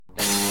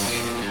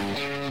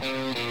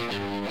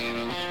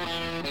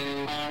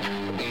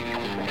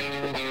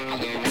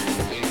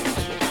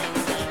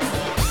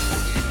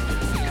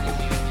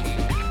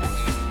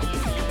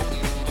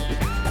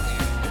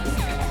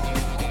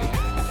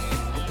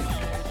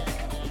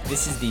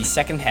This is the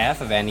second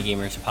half of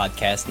Anigamers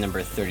podcast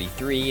number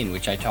 33, in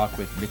which I talk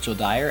with Mitchell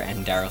Dyer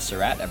and Daryl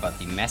Surratt about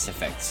the Mass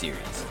Effect series.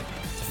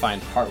 To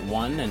find part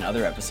 1 and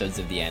other episodes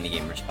of the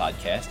Anigamers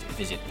podcast,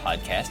 visit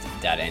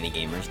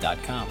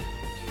podcast.anigamers.com.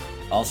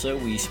 Also,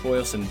 we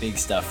spoil some big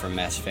stuff from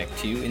Mass Effect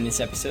 2 in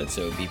this episode,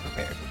 so be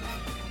prepared.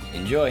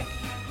 Enjoy!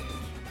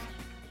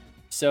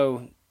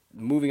 So,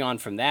 moving on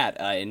from that,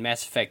 in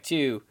Mass Effect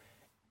 2,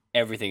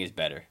 everything is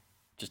better.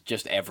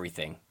 Just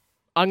everything.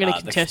 I'm going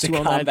to contest you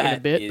on that in a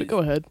bit, but go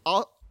ahead.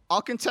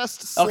 I'll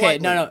contest slightly. Okay,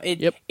 no.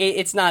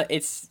 It's not.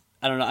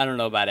 I don't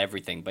know about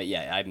everything, but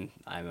yeah, I'm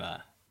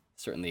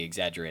certainly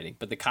exaggerating.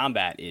 But the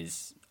combat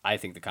is. I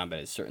think the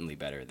combat is certainly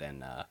better than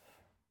the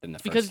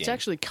first because game. It's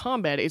actually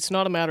combat. It's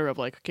not a matter of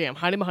like, okay, I'm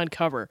hiding behind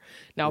cover.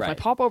 Now, if I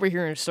pop over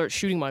here and start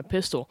shooting my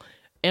pistol,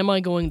 am I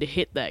going to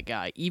hit that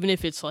guy? Even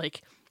if it's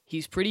like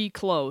he's pretty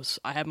close,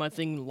 I have my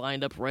thing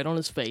lined up right on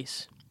his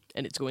face,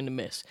 and it's going to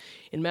miss.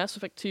 In Mass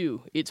Effect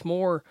 2, it's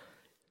more.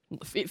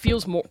 It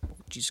feels more...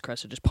 Jesus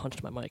Christ, I just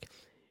punched my mic.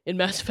 In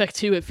Mass Effect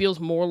 2, it feels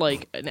more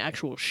like an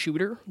actual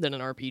shooter than an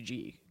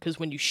RPG. Because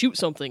when you shoot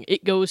something,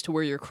 it goes to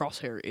where your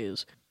crosshair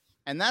is.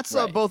 And that's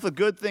both a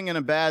good thing and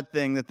a bad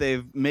thing, that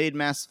they've made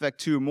Mass Effect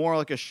 2 more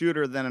like a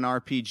shooter than an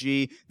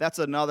RPG. That's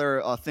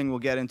another thing we'll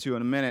get into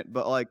in a minute.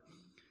 But like,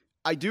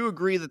 I do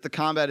agree that the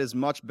combat is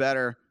much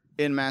better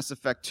in Mass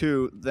Effect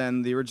 2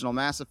 than the original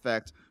Mass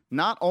Effect.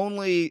 Not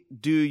only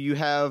do you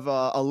have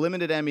a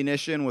limited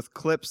ammunition with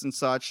clips and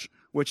such,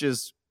 which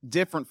is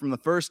different from the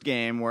first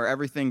game where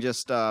everything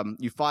just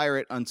you fire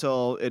it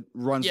until it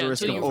runs the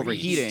risk of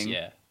overheating.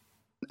 Yeah.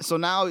 So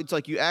now it's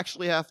like you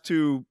actually have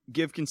to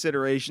give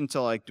consideration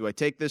to like, do I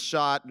take this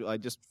shot? Do I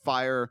just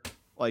fire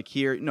like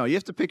here? No, you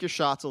have to pick your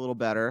shots a little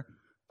better.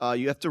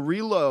 You have to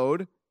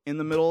reload in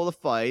the middle of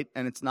the fight,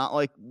 and it's not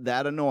like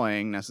that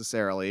annoying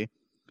necessarily.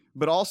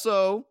 But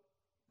also,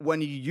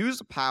 when you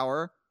use a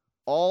power,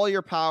 all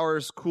your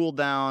powers cool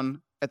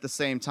down at the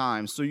same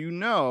time. So you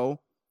know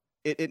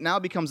it now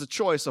becomes a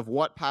choice of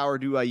what power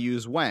do I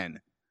use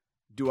when.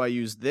 Do I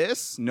use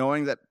this,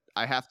 knowing that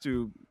I have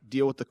to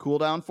deal with the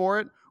cooldown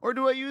for it, or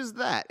do I use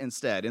that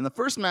instead? In the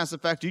first Mass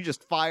Effect, you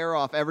just fire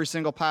off every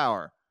single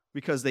power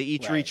because they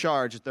each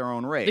recharge at their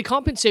own rate. They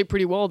compensate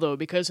pretty well, though,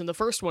 because in the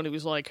first one, it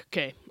was like,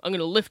 okay, I'm going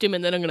to lift him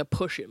and then I'm going to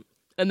push him.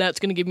 And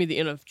that's going to give me the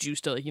enough juice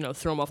to,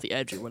 throw him off the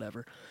edge or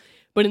whatever.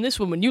 But in this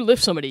one, when you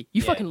lift somebody,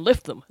 you fucking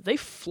lift them. They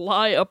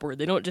fly upward.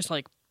 They don't just,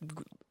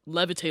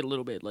 levitate a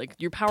little bit. Like,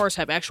 your powers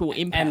have actual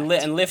impact.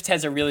 And lift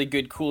has a really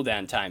good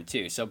cooldown time,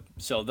 too. So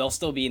they'll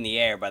still be in the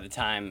air by the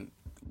time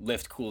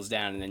lift cools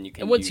down, and then you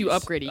can And once you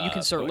upgrade it, you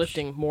can start push.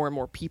 lifting more and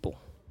more people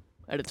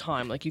at a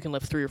time. Like, you can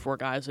lift 3 or 4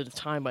 guys at a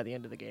time by the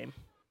end of the game.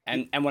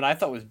 And what I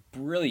thought was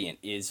brilliant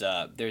is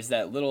there's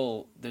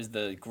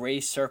the gray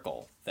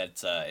circle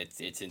that's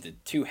it's into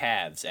 2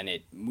 halves, and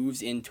it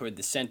moves in toward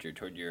the center,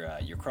 toward your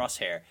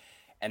crosshair.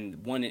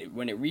 And when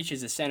it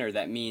reaches the center,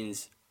 that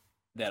means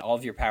that all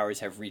of your powers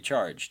have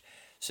recharged.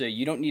 So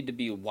you don't need to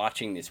be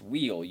watching this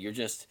wheel.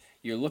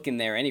 You're looking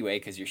there anyway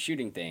because you're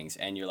shooting things,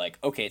 and you're like,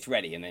 okay, it's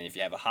ready. And then if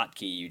you have a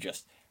hotkey, you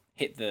just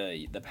hit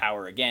the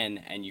power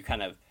again, and you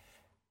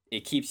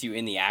it keeps you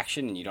in the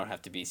action, and you don't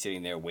have to be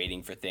sitting there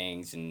waiting for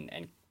things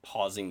and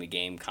pausing the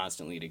game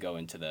constantly to go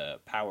into the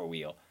power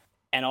wheel.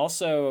 And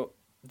also,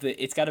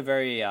 it's got a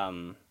very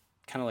kind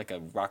of like a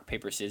rock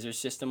paper scissors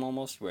system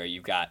almost, where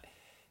you've got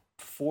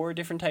 4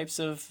 different types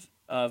of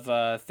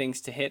things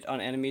to hit on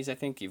enemies. I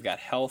think you've got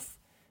health,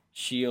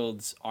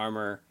 shields,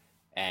 armor,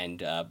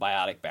 and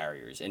biotic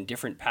barriers, and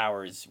different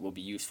powers will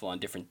be useful on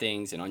different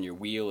things, and on your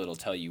wheel it'll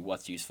tell you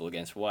what's useful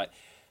against what.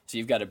 So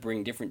you've got to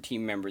bring different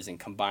team members and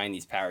combine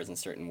these powers in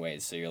certain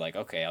ways. So you're like,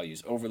 okay, I'll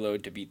use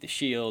overload to beat the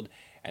shield,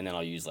 and then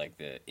I'll use like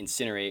the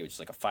incinerate, which is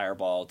like a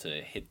fireball,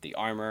 to hit the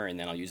armor, and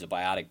then I'll use a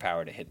biotic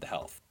power to hit the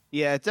health.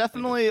 Yeah,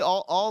 definitely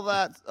all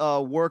that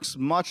works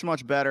much,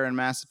 much better in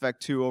Mass Effect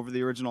 2 over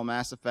the original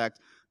Mass Effect.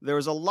 There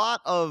was a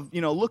lot of,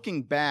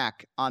 looking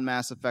back on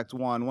Mass Effect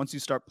 1, once you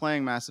start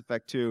playing Mass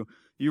Effect 2,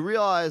 you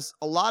realize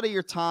a lot of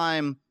your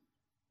time,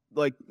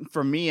 like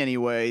for me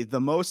anyway, the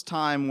most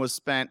time was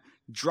spent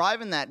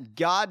driving that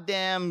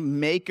goddamn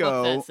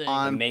Mako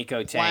on the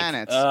Mako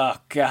planets. Oh,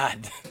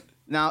 God.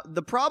 Now,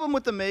 the problem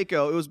with the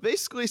Mako, it was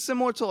basically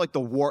similar to like the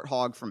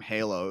Warthog from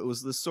Halo. It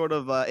was this sort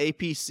of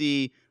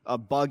APC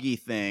buggy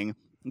thing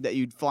that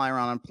you'd fly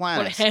around on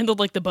planets. But it handled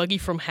like the buggy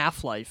from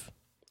Half-Life.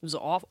 It was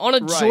off on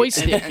a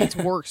joystick. And it's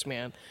worse,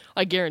 man.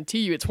 I guarantee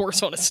you it's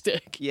worse on a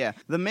stick. Yeah.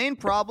 The main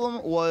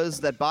problem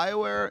was that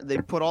BioWare, they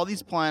put all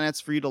these planets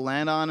for you to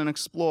land on and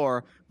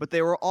explore, but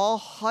they were all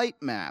height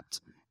mapped.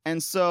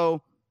 And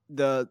so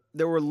there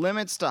were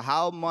limits to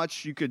how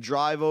much you could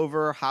drive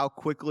over, how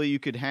quickly you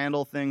could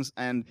handle things,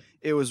 and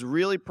it was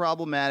really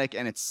problematic,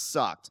 and it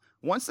sucked.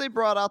 Once they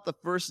brought out the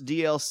first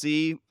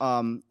DLC,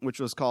 which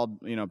was called,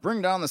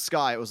 Bring Down the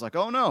Sky, it was like,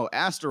 oh no,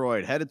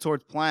 asteroid headed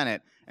towards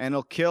planet, and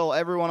it'll kill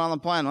everyone on the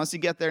planet unless you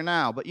get there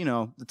now. But,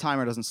 the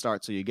timer doesn't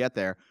start till you get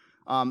there.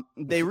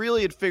 They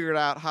really had figured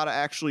out how to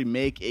actually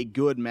make a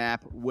good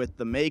map with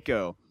the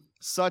Mako,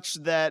 such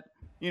that,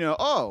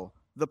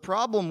 the the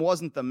problem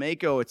wasn't the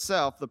Mako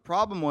itself. The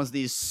problem was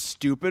these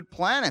stupid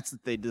planets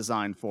that they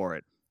designed for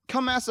it.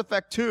 Come Mass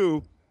Effect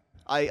 2,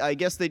 I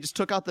guess they just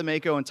took out the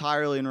Mako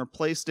entirely and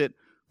replaced it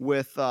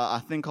with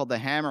a thing called the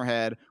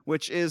Hammerhead,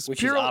 which is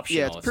optional.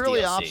 Yeah, it's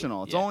purely DLC.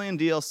 optional. It's only in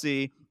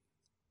DLC.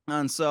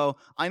 And so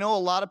I know a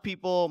lot of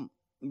people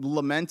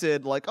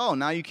lamented, like, oh,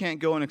 now you can't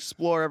go and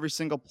explore every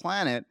single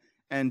planet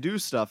and do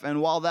stuff.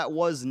 And while that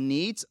was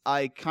neat,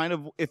 I kind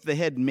of, if they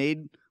had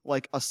made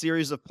like a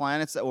series of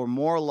planets that were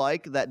more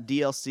like that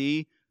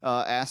DLC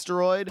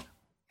asteroid,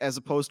 as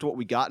opposed to what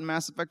we got in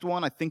Mass Effect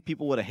 1, I think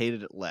people would have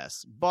hated it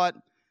less. But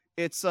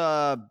it's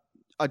a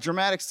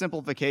dramatic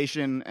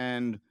simplification,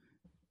 and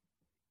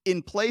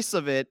in place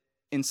of it,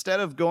 instead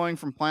of going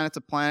from planet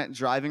to planet,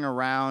 driving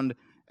around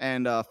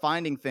and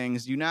finding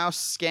things, you now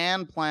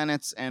scan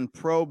planets and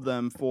probe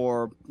them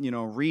for,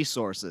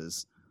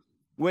 resources,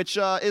 which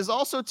is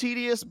also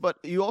tedious, but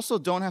you also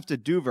don't have to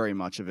do very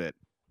much of it.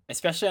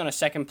 Especially on a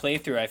second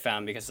playthrough, I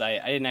found, because I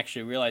didn't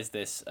actually realize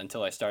this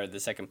until I started the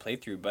second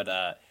playthrough, but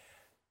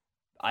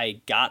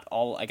I got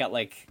all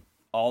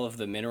of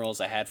the minerals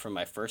I had from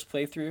my first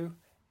playthrough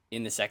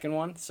in the second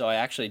one, so I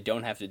actually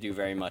don't have to do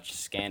very much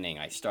scanning.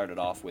 I started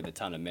off with a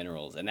ton of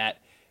minerals, and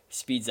that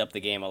speeds up the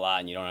game a lot,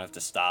 and you don't have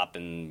to stop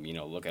and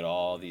look at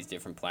all these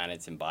different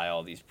planets and buy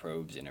all these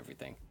probes and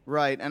everything.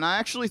 Right, and I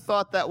actually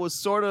thought that was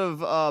sort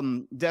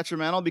of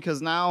detrimental,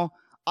 because now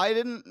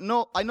I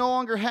no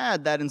longer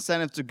had that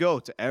incentive to go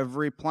to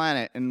every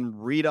planet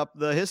and read up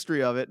the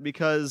history of it,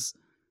 because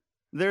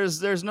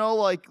there's no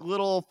like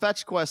little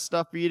fetch quest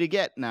stuff for you to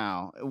get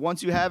now.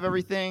 Once you have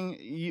everything,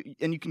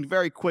 you can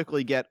very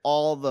quickly get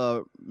all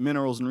the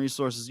minerals and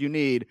resources you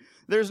need.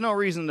 There's no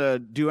reason to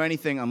do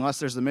anything unless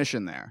there's a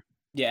mission there.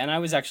 Yeah, and I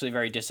was actually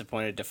very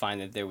disappointed to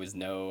find that there was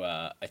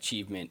no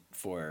achievement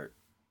for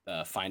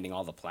finding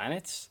all the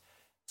planets.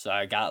 So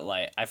I got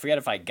I forget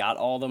if I got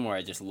all of them or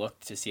I just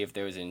looked to see if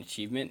there was an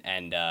achievement,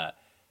 and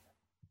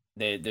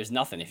there's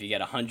nothing. If you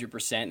get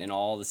 100% in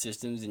all the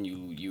systems and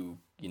you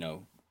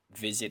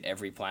visit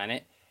every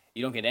planet,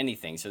 you don't get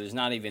anything. So there's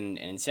not even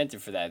an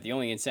incentive for that. The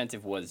only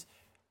incentive was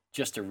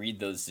just to read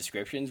those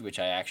descriptions, which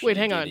I actually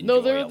hang on. No,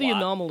 they're the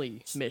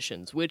anomaly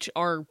missions, which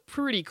are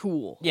pretty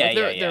cool. Yeah,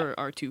 There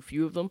are too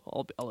few of them,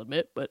 I'll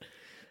admit, but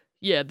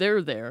yeah,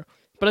 they're there.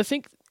 But I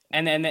think,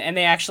 and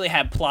they actually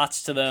have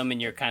plots to them, and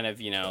you're kind of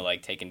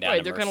taking down.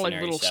 Right, they're kind of like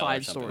little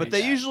side stories. But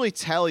they usually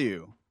tell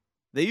you.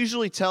 They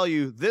usually tell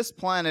you this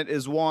planet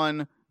is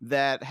one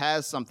that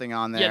has something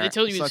on there. Yeah, they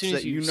tell you as such soon that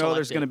as you know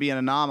there's going to be an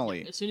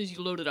anomaly. As soon as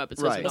you load it up, it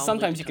says Right. anomaly. But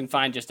sometimes you can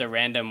find just a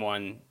random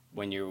one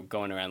when you're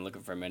going around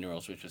looking for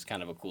minerals, which was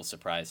kind of a cool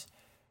surprise.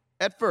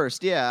 At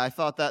first, yeah, I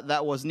thought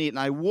that was neat, and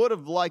I would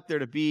have liked there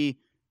to be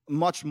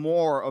much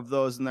more of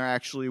those than there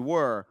actually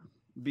were,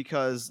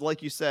 because,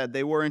 like you said,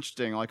 they were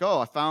interesting. Like, oh,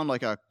 I found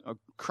like a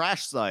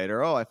crash site,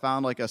 or oh, I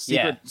found like a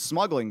secret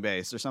smuggling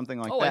base, or something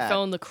like that. Oh, I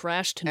found the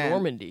crash to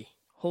Normandy.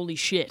 Holy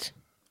shit!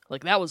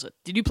 Like that was it.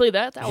 Did you play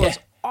that? That was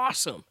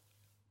awesome.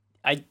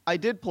 I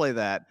did play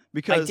that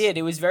because I did.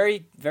 It was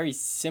very, very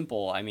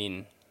simple. I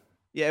mean,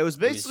 yeah, it was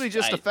basically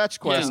just a fetch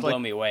quest. It didn't blow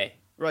me away.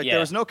 Right, there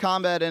was no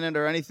combat in it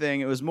or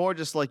anything. It was more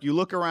just like you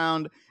look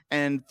around,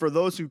 and for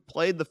those who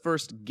played the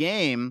first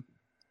game,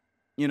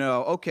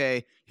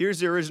 okay, here's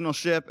the original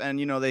ship, and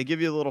they give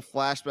you little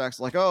flashbacks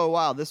like, oh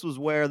wow, this was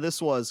where this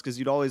was, because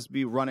you'd always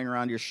be running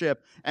around your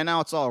ship, and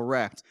now it's all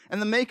wrecked,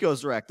 and the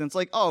Mako's wrecked, and it's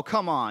like, oh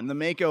come on, the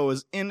Mako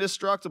is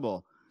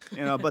indestructible,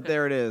 but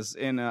there it is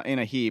in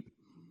a heap.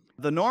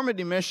 The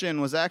Normandy mission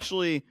was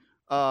actually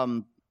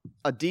a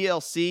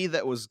DLC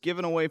that was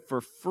given away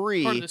for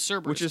free, part of the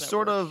Cerberus which is network.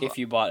 sort of if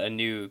you bought a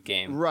new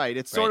game. Right.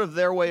 It's sort of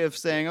their way of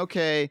saying,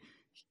 okay,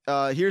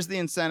 here's the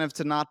incentive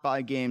to not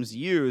buy games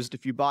used.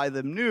 If you buy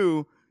them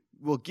new,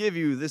 we'll give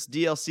you this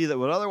DLC that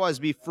would otherwise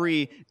be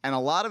free, and a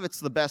lot of it's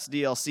the best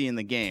DLC in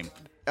the game.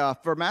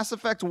 For Mass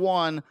Effect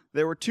 1,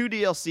 there were 2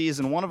 DLCs,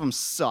 and one of them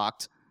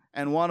sucked,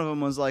 and one of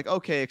them was like,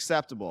 okay,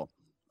 acceptable.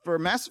 For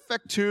Mass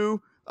Effect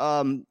 2,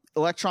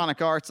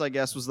 Electronic Arts, I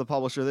guess, was the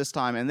publisher this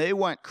time, and they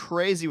went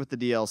crazy with the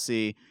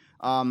DLC.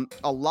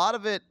 A lot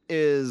of it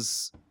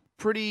is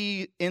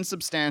pretty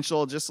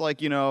insubstantial, just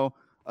like,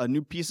 a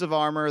new piece of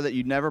armor that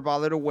you'd never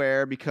bother to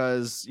wear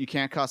because you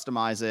can't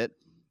customize it,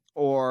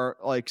 or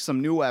like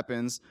some new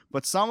weapons,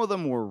 but some of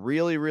them were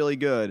really, really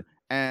good.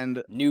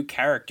 And new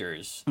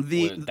characters,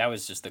 that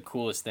was just the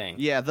coolest thing.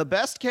 Yeah, the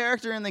best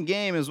character in the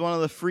game is one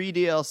of the free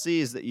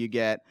DLCs that you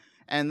get.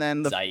 And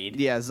then Zaid.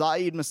 Yeah,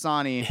 Zaid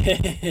Masani.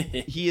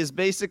 He is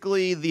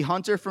basically the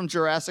hunter from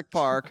Jurassic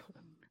Park.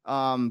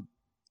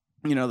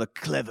 The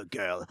clever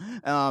girl.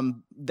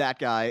 That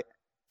guy.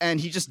 And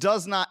he just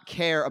does not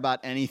care about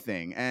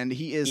anything. And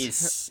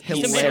he's hilarious.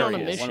 He's on a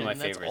mission. One of my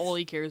That's favorites. all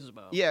he cares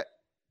about. Yeah.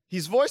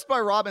 He's voiced by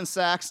Robin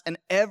Sachs, and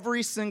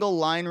every single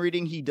line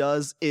reading he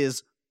does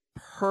is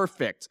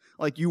perfect.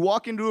 Like, you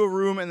walk into a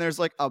room and there's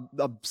like a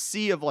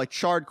sea of like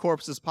charred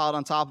corpses piled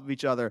on top of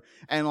each other,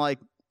 and like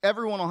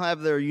everyone will have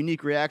their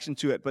unique reaction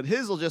to it, but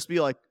his will just be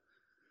like,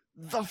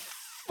 the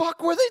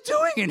fuck were they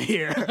doing in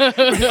here?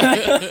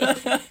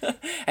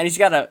 And he's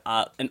got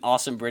an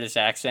awesome British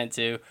accent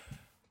too.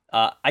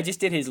 I just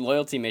did his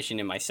loyalty mission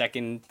in my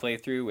second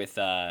playthrough with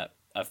a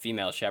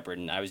female shepherd,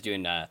 and I was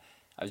doing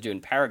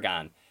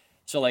Paragon.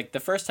 So like the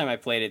first time I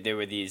played it, there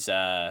were these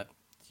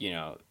you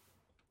know,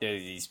 there are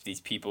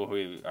these people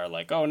who are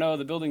like, oh no,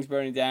 the building's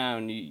burning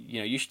down.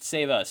 You should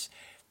save us.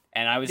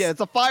 And I was it's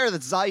a fire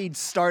that Zaid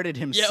started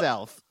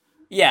himself.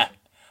 Yeah.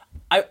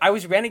 I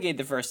was Renegade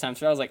the first time,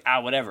 so I was like,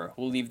 whatever,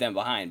 we'll leave them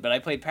behind. But I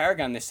played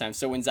Paragon this time,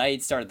 so when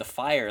Zaid started the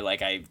fire,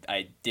 like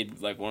I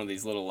did like one of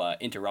these little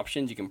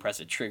interruptions. You can press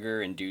a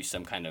trigger and do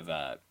some kind of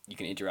you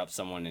can interrupt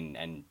someone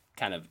and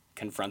kind of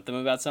confront them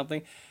about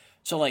something.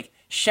 So like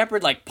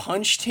Shepard like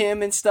punched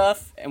him and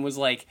stuff and was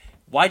like,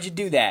 why'd you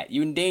do that?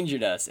 You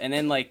endangered us. And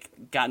then like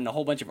got in a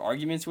whole bunch of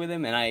arguments with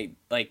him, and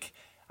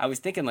I was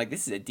thinking like,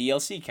 this is a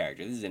DLC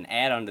character. This is an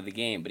add-on to the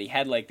game, but he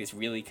had like this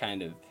really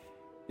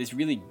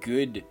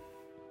good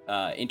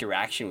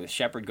interaction with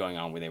Shepard going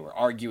on where they were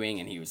arguing,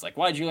 and he was like,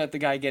 why'd you let the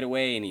guy get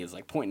away? And he was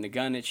like pointing the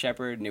gun at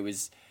Shepard, and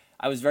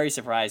I was very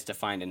surprised to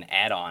find an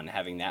add-on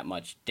having that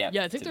much depth.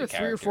 Yeah, I think to there are the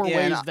 3 or 4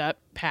 character. ways that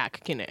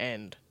pack can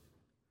end.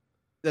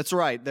 That's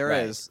right, there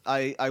is.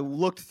 I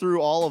looked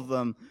through all of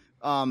them.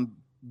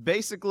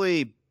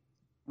 Basically,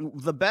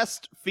 the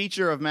best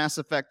feature of Mass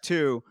Effect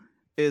 2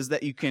 is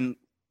that you can,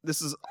 this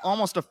is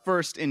almost a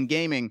first in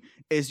gaming,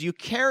 is you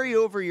carry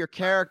over your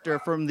character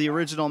from the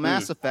original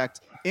Mass Effect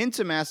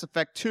into Mass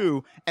Effect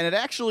 2, and it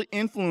actually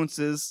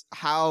influences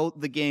how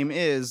the game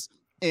is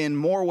in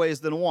more ways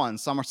than one.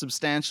 Some are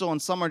substantial,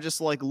 and some are just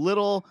like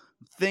little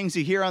things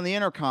you hear on the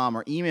intercom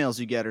or emails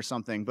you get or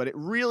something, but it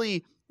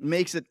really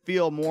makes it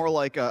feel more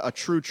like a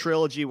true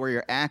trilogy where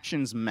your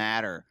actions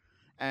matter.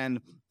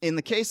 And in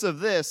the case of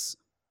this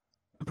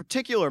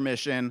particular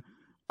mission,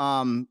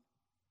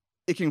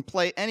 it can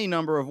play any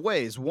number of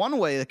ways. One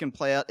way it can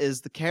play out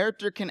is the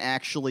character can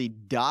actually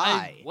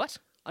die. What?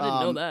 I didn't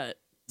know that.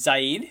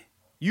 Zaid?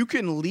 You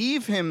can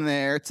leave him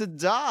there to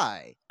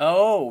die.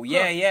 Oh,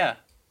 yeah.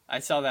 I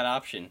saw that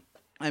option.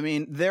 I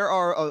mean, there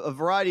are a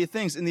variety of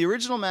things. In the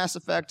original Mass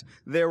Effect,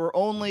 there were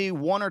only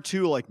 1 or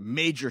 2 like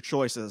major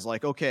choices.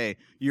 Like, okay,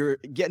 you're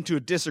getting to a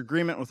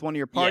disagreement with one of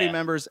your party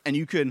members, and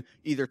you can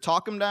either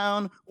talk him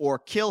down or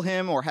kill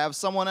him or have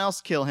someone else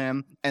kill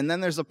him. And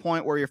then there's a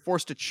point where you're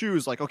forced to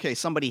choose, like, okay,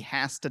 somebody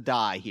has to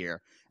die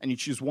here. And you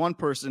choose one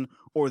person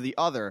or the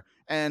other.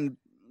 And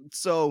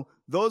so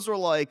those were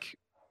like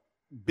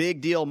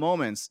big deal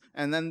moments.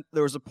 And then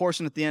there was a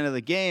portion at the end of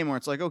the game where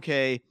it's like,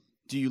 okay,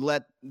 do you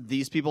let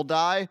these people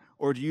die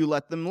or do you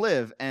let them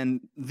live?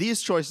 And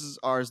these choices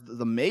are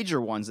the major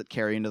ones that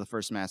carry into the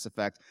first Mass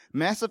Effect.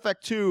 Mass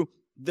Effect 2,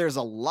 there's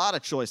a lot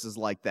of choices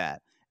like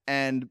that.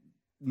 And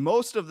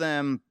most of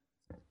them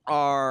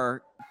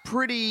are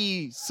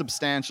pretty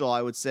substantial,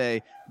 I would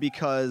say,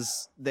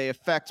 because they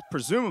affect,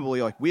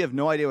 presumably, like, we have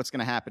no idea what's going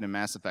to happen in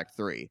Mass Effect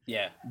 3.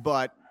 Yeah.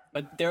 But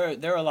there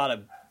are a lot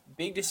of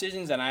big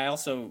decisions, and I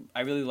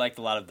really liked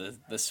a lot of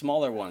the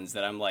smaller ones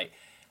that I'm like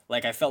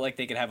I felt like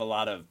they could have a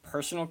lot of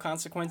personal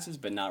consequences,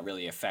 but not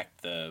really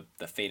affect the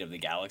fate of the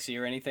galaxy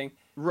or anything.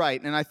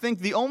 Right, and I think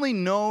the only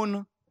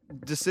known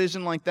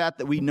decision like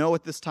that we know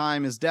at this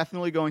time is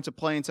definitely going to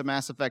play into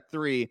Mass Effect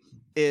 3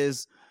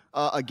 is,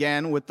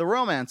 again, with the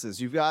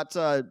romances. You've got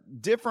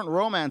different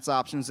romance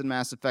options in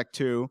Mass Effect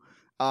 2,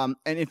 and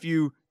if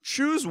you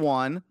choose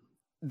one,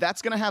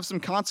 that's going to have some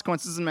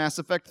consequences in Mass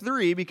Effect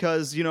 3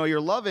 because, you know, your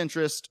love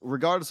interest,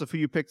 regardless of who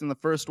you picked in the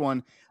first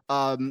one,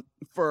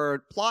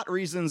 for plot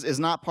reasons is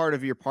not part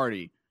of your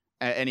party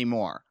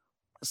anymore.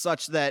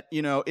 Such that,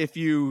 you know, if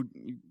you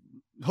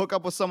hook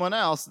up with someone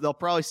else, they'll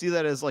probably see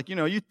that as like, you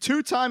know, you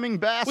two-timing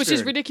bastard. Which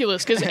is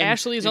ridiculous because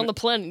Ashley is on the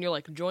planet and you're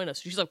like, join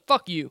us. She's like,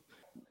 fuck you.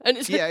 And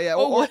it's yeah, like, yeah.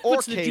 oh, or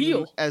what's the Kaidan,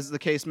 deal? as the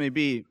case may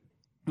be,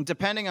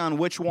 depending on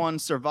which one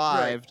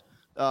survived.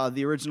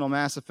 The original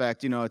Mass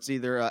Effect, you know, it's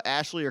either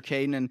Ashley or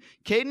Kaidan, and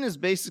Kaidan is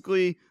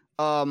basically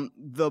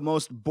the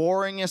most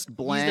boringest,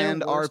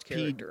 bland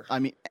character.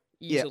 RPG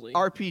Easily.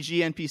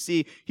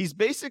 NPC. He's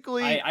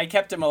basically I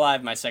kept him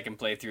alive my second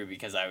playthrough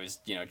because I was,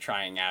 you know,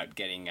 trying out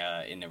getting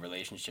in a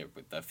relationship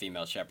with the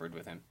female shepherd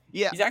with him.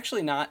 Yeah.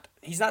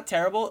 He's not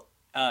terrible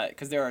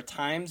because there are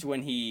times when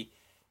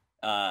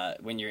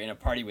when you're in a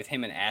party with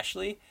him and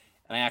Ashley,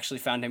 and I actually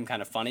found him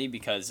kind of funny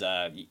because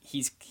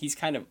he's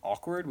kind of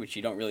awkward, which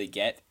you don't really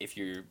get if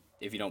you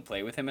don't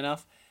play with him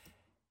enough.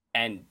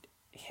 And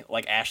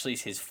like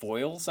Ashley's his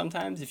foil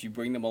sometimes if you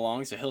bring them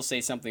along, so he'll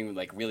say something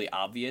like really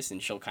obvious and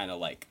she'll kind of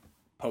like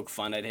poke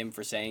fun at him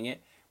for saying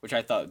it, which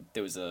I thought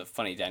there was a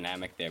funny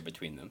dynamic there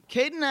between them.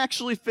 Kaidan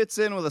actually fits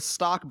in with a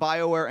stock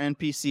BioWare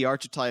NPC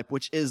archetype,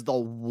 which is the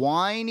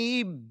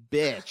whiny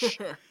bitch.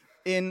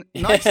 In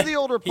Knights of the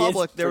Old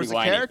Republic, there was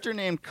a character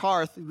named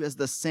Karth who has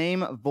the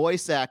same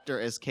voice actor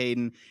as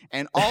Kaidan,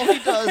 and all he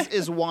does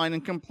is whine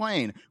and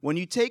complain. When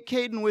you take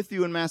Kaidan with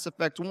you in Mass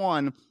Effect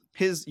 1,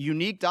 his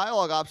unique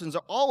dialogue options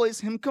are always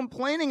him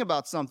complaining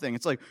about something.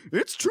 It's like,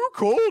 it's too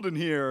cold in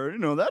here. You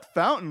know, that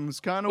fountain's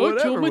kind of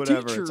whatever.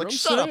 Teacher. It's like, I'm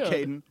shut up, sad.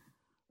 Kaidan.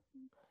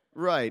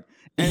 Right.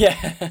 And,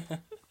 Yeah.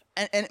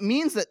 and it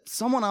means that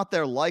someone out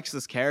there likes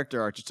this character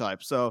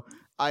archetype. So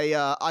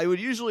I would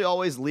usually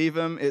always leave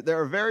him. There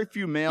are very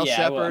few male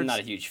shepherds. Well, I'm not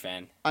a huge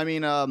fan. I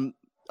mean,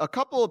 a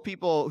couple of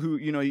people who,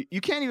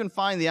 you can't even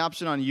find the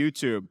option on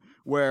YouTube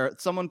where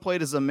someone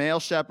played as a male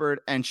shepherd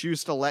and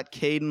choose to let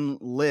Caden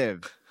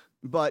live.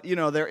 But,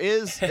 there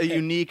is a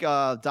unique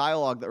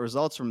dialogue that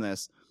results from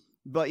this.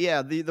 But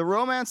yeah, the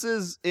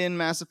romances in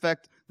Mass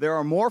Effect, there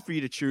are more for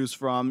you to choose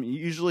from.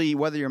 Usually,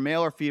 whether you're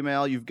male or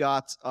female, you've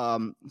got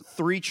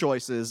 3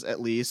 choices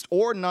at least,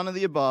 or none of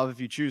the above if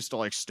you choose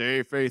to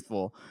stay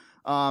faithful.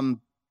 And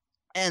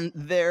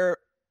they're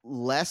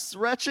less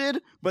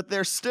wretched, but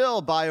they're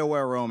still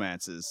BioWare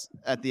romances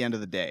at the end of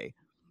the day.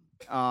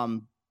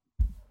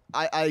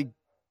 I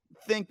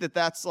think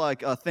that's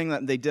a thing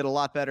that they did a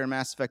lot better in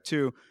Mass Effect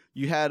 2.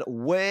 You had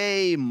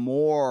way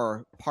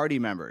more party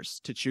members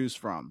to choose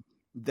from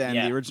than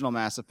the original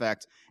Mass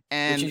Effect.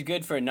 And which is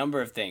good for a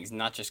number of things,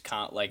 not just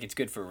it's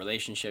good for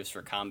relationships,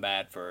 for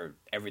combat, for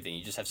everything.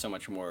 You just have so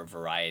much more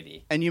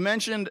variety. And you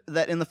mentioned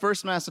that in the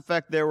first Mass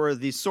Effect, there were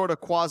these sort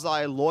of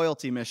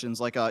quasi-loyalty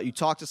missions. You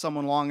talk to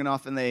someone long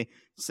enough and they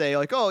say,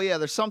 oh, yeah,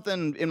 there's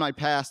something in my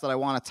past that I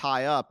want to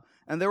tie up.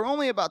 And there were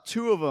only about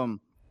 2 of them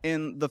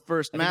in the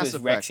first Mass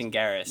Effect. Rex and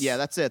Garrus. Yeah,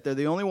 that's it. They're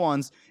the only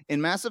ones.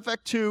 In Mass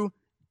Effect 2,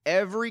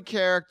 every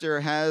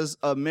character has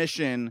a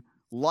mission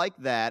like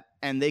that,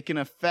 and they can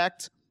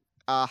affect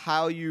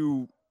how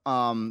you...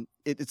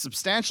 it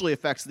substantially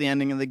affects the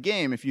ending of the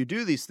game if you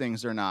do these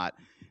things or not.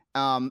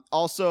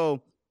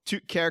 Also,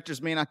 2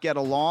 characters may not get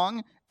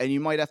along, and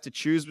you might have to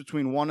choose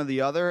between one or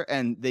the other,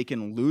 and they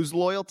can lose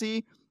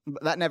loyalty.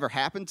 But that never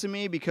happened to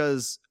me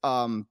because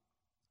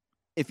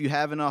if you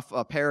have enough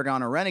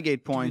Paragon or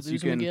Renegade points, you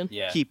can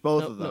keep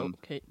both of them.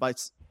 Okay.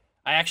 But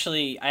I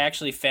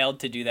actually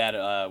failed to do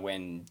that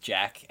when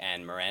Jack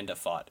and Miranda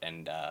fought,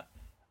 and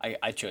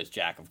I chose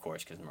Jack, of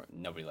course, because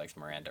nobody likes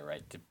Miranda,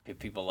 right? Do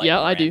people like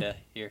Miranda I do.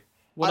 Here?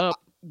 What up?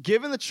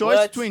 Given the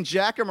choice between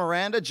Jack and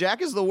Miranda,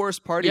 Jack is the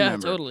worst party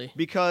member. Yeah, totally.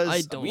 Because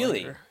I don't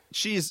like her.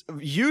 She's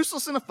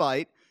useless in a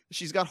fight.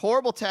 She's got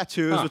horrible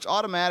tattoos, which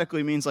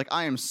automatically means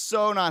I am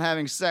so not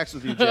having sex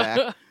with you,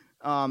 Jack.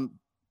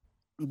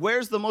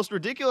 Wears the most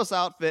ridiculous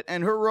outfit,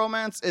 and her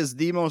romance is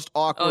the most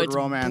awkward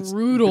romance.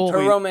 Brutal. Her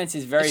romance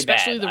is very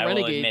Especially bad. the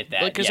Renegade. I will admit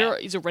that. Because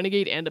he's a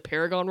Renegade and a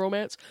Paragon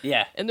romance.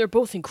 Yeah. And they're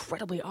both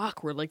incredibly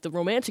awkward. The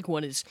romantic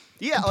one is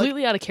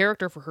completely out of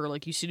character for her.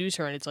 You seduce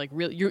her, and it's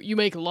really you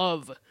make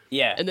love.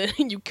 Yeah. And then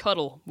you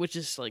cuddle, which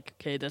is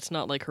okay, that's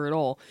not like her at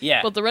all.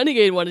 Yeah. But the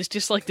Renegade one is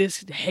just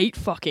this hate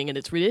fucking, and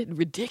it's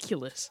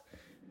ridiculous.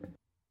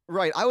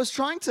 Right. I was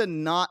trying to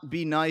not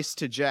be nice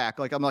to Jack.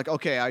 I'm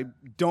okay, I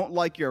don't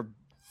like your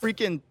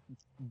freaking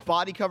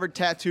body-covered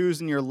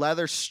tattoos and your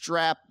leather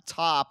strap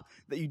top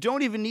that you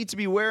don't even need to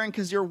be wearing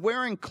because you're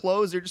wearing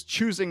clothes. You're just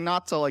choosing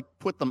not to,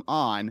 put them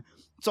on.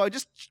 So I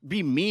just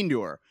be mean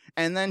to her.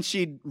 And then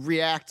she'd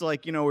react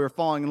we were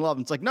falling in love.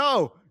 And it's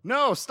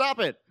no, stop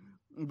it.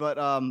 But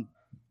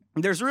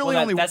there's really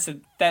only... That's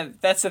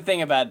the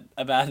thing about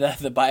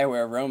the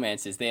BioWare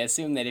romances. They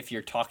assume that if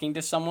you're talking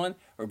to someone,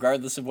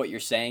 regardless of what you're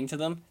saying to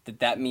them,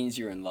 that means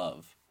you're in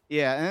love.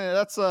 Yeah, and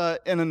that's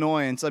an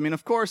annoyance. I mean,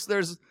 of course,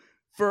 there's...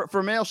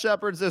 For male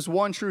shepherds, there's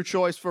one true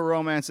choice for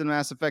romance in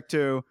Mass Effect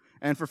 2,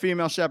 and for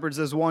female shepherds,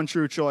 there's one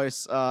true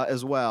choice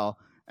as well,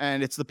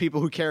 and it's the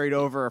people who carried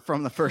over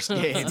from the first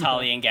game.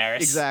 Talia and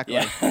Garrus. Exactly.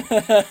 Yeah.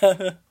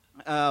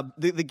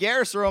 The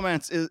Garrus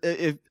romance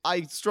is.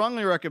 I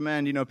strongly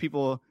recommend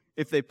people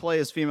if they play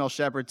as female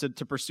shepherd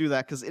to pursue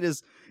that because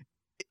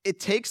it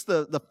takes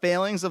the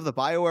failings of the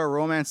BioWare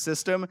romance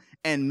system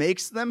and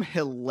makes them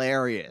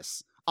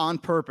hilarious on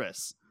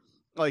purpose.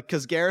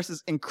 Because Garrus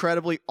is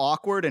incredibly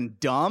awkward and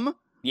dumb.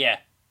 Yeah.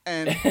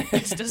 And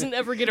it doesn't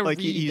ever get a read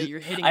that you're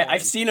hitting on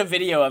I've seen a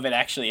video of it,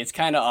 actually. It's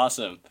kind of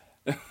awesome.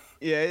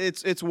 Yeah,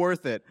 it's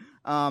worth it.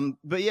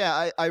 But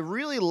yeah, I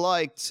really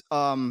liked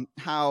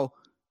how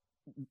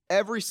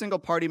every single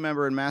party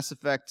member in Mass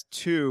Effect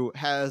 2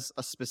 has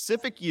a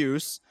specific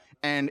use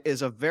and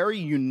is a very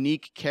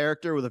unique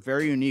character with a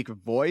very unique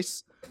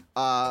voice.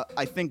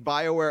 I think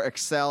BioWare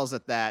excels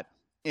at that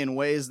in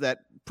ways that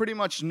pretty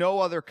much no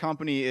other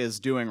company is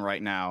doing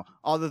right now,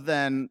 other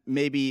than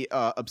maybe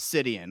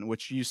Obsidian,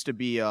 which used to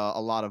be a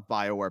lot of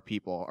BioWare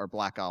people or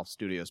Black Ops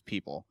Studios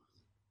people.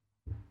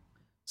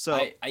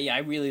 So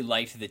I really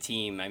liked the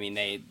team. I mean,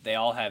 they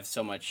all have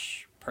so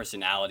much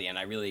personality, and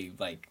I really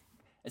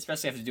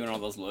especially after doing all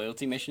those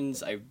loyalty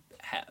missions, I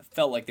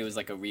felt like there was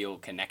a real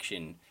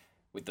connection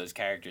with those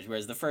characters.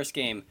 Whereas the first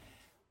game,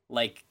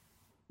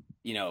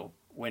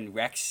 when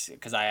Rex,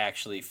 because I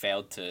actually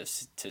failed to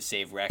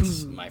save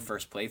Rex my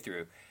first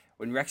playthrough.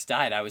 When Rex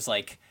died, I was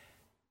like,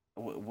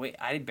 wait,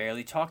 I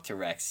barely talked to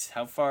Rex.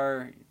 How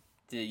far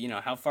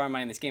am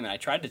I in this game? And I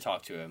tried to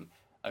talk to him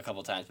a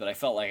couple times, but I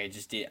felt like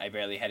I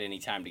barely had any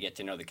time to get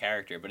to know the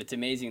character. But it's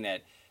amazing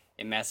that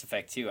in Mass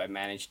Effect 2, I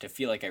managed to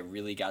feel like I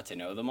really got to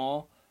know them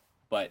all,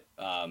 but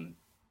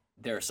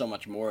there are so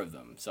much more of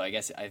them. So I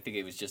think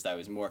it was just I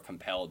was more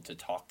compelled to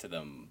talk to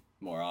them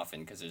more often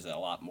because there's a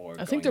lot more.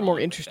 I think they're more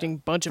interesting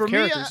bunch of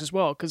characters as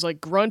well, because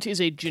Grunt is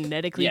a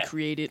genetically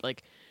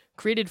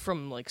created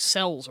from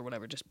cells or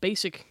whatever, just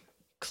basic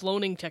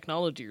cloning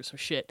technology or some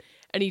shit,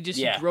 and he just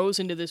Yeah. grows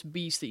into this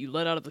beast that you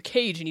let out of the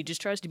cage, and he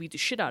just tries to beat the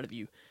shit out of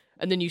you,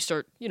 and then you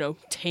start,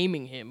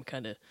 taming him,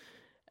 kind of,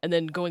 and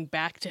then going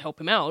back to help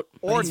him out.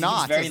 Or He's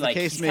not, very, as the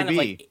case he's may kind of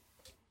be.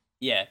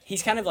 yeah,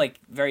 he's kind of like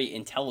very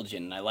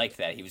intelligent, and I like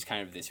that. He was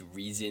kind of this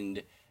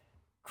reasoned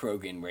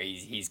Krogan, where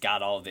he's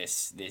got all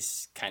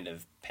this kind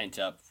of pent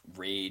up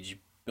rage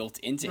built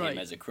into him Right.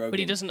 as a Krogan, But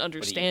he doesn't but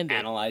understand it.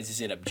 analyzes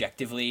it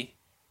objectively,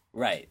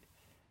 right?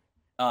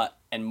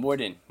 And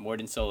Mordin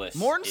Solus.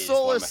 Mordin is Solus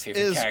one of my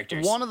favorite is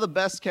characters. one of the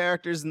best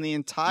characters in the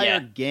entire Yeah.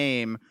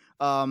 game,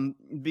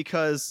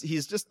 because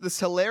he's just this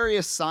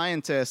hilarious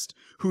scientist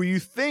who you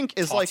think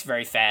is Talks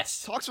very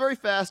fast. talks very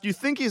fast. You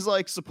think he's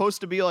like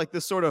supposed to be like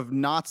this sort of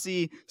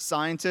Nazi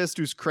scientist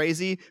who's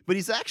crazy, but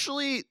he's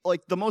actually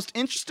like the most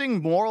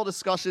interesting moral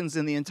discussions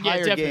in the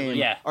entire definitely. game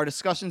Yeah. are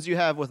discussions you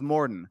have with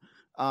Mordin.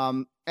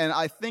 And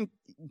I think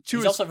to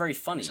He's his also very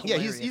funny. yeah,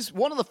 hilarious. he's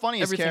one of the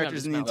funniest Everything out of characters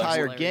his in the mouth is entire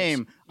hilarious.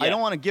 game. I Yeah.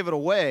 don't want to give it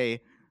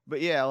away, but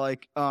yeah,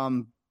 like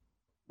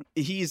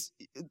he's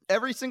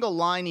every single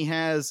line he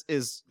has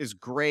is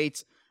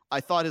great.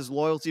 I thought his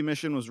loyalty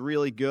mission was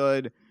really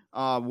good.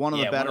 One of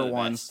the better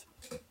ones.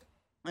 best.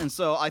 And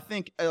so I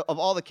think of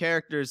all the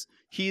characters,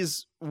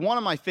 he's one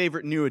of my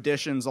favorite new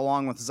additions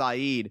along with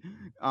Zaid.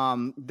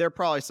 They're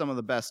probably some of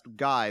the best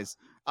guys.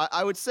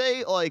 I would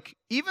say, like,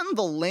 even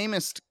the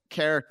lamest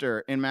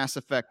character in Mass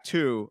Effect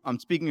 2, I'm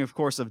speaking, of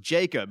course, of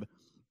Jacob,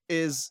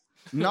 is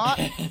not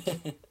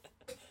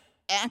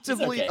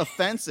actively okay.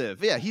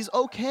 offensive. Yeah, he's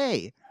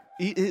okay.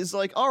 He's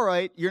like, all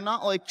right, you're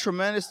not, like,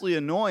 tremendously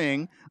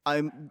annoying.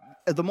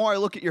 The more I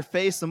look at your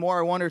face, the more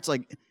I wonder, it's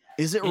like,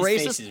 is it His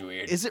racist? face is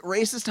weird. Is it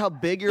racist how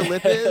big your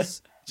lip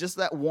is? Just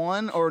that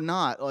one or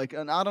not? Like,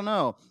 and I don't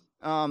know.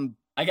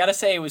 I gotta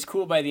say, it was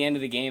cool by the end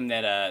of the game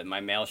that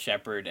my male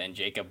shepherd and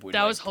Jacob would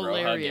That like, was bro hug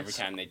hilarious. every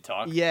time they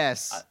talk.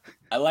 Yes,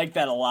 I like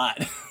that a lot.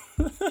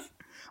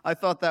 I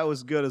thought that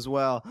was good as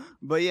well.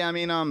 But yeah, I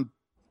mean,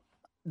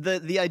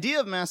 the idea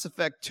of Mass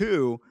Effect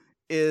 2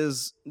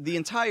 is the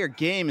entire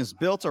game is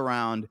built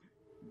around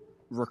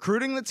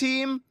recruiting the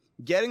team,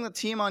 getting the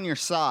team on your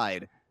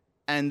side,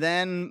 and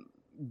then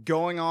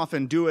going off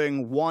and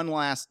doing one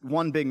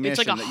big mission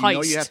It's like a that heist. you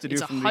know you have to do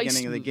It's a from the heist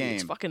beginning of the movie.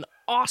 It's game. fucking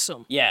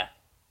awesome. Yeah,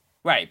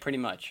 right, pretty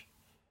much.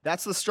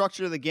 That's the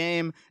structure of the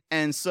game.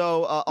 And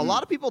so a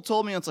lot of people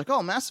told me, it's like,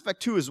 oh, Mass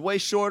Effect 2 is way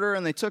shorter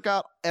and they took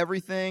out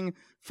everything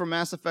from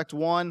Mass Effect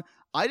 1.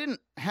 I didn't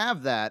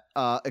have that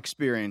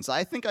experience.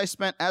 I think I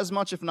spent as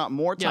much, if not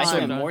more Yeah, I time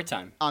spent more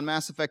time. on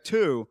Mass Effect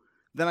 2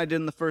 than I did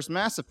in the first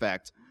Mass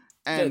Effect.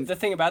 And The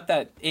thing about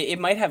that, it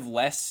might have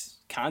less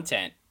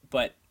content,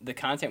 but the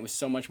content was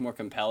so much more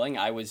compelling.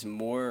 I was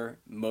more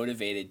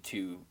motivated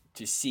to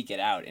seek it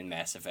out in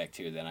Mass Effect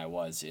 2 than I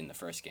was in the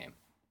first game.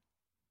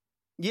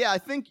 yeah, I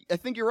think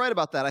you're right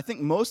about that. I think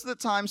most of the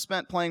time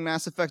spent playing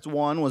Mass Effect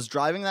 1 was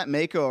driving that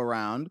Mako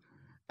around,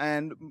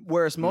 and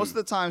whereas most of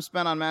the time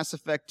spent on Mass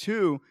Effect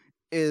 2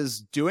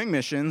 is doing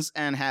missions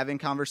and having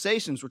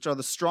conversations, which are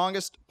the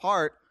strongest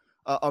part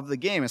of the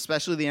game,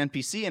 especially the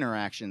NPC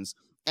interactions.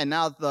 And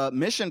now the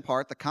mission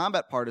part, the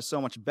combat part, is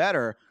so much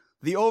better.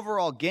 The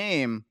overall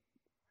game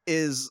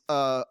is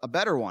a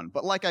better one.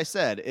 But like I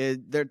said,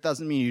 that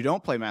doesn't mean you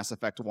don't play Mass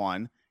Effect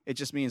 1. It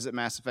just means that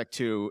Mass Effect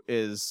 2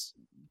 is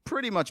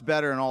pretty much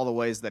better in all the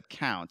ways that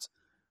count.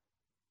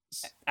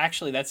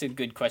 Actually, that's a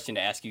good question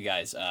to ask you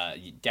guys.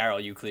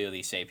 Daryl, you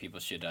clearly say people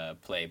should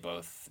play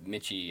both.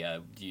 Mitchie,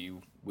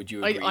 would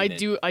you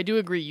agree? I do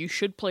agree. You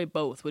should play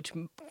both, which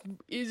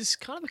is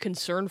kind of a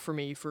concern for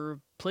me for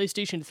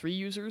PlayStation 3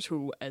 users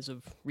who, as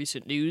of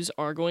recent news,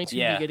 are going to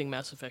be getting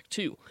Mass Effect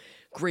 2.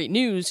 Great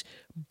news,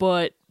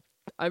 but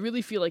I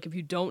really feel like if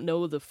you don't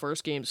know the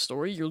first game's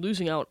story, you're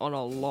losing out on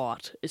a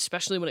lot,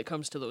 especially when it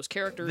comes to those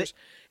characters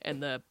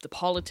and the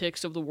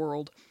politics of the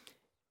world.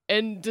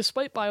 And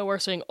despite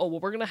BioWare saying, oh, well,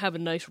 we're going to have a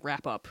nice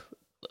wrap-up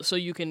so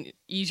you can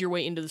ease your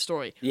way into the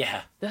story,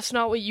 Yeah. that's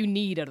not what you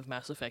need out of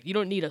Mass Effect. You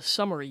don't need a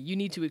summary. You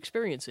need to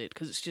experience it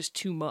because it's just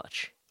too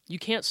much. You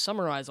can't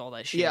summarize all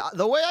that shit. Yeah,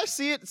 the way I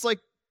see it, it's like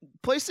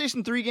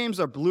PlayStation 3 games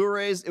are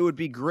Blu-rays. It would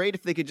be great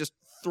if they could just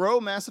throw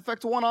Mass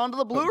Effect 1 onto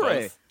the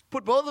Blu-ray.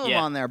 Put both of them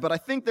on there. But I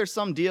think there's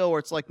some deal where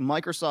it's like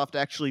Microsoft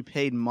actually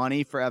paid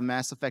money for a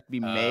Mass Effect to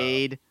be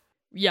made.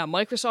 Yeah,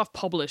 Microsoft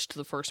published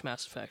the first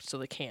Mass Effect, so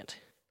they can't.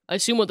 I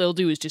assume what they'll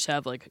do is just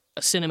have like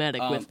a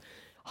cinematic with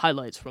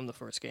highlights from the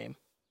first game.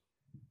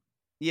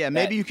 Yeah,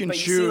 maybe you can but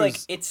choose. You see,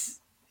 like,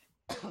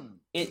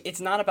 it's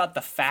not about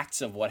the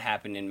facts of what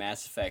happened in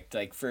Mass Effect.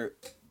 Like for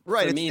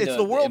me, it's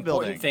the world important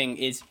building thing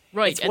is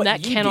Right, it's and what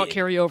that you cannot did.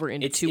 carry over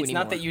into It's 2 anymore.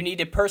 not that you need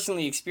to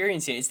personally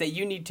experience it. It's that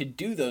you need to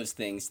do those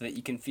things so that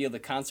you can feel the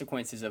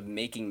consequences of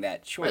making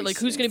that choice. Right, like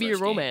who's going to be your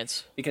game.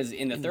 romance? Because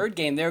in the third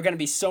game, there are going to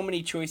be so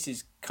many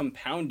choices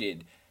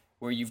compounded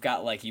where you've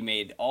got, like, you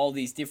made all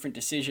these different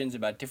decisions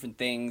about different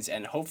things,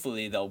 and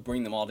hopefully they'll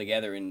bring them all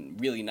together in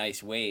really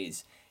nice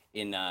ways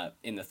in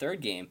the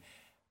third game.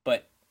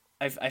 But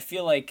I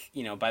feel like,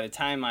 you know, by the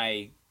time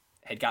I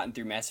had gotten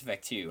through Mass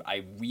Effect 2,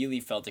 I really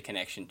felt a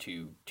connection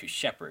to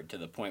Shepard, to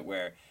the point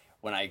where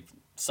when I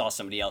saw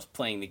somebody else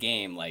playing the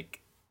game,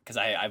 like, because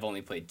I've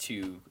only played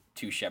two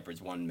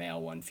shepherds, one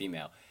male, one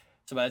female.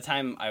 So by the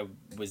time I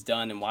was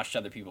done and watched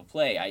other people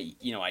play,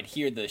 I'd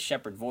hear the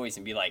shepherd voice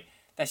and be like,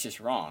 that's just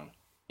wrong.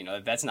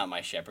 That's not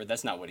my shepherd.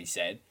 That's not what he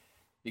said.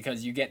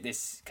 Because you get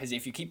this, because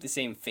if you keep the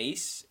same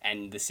face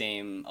and the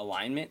same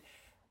alignment,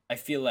 I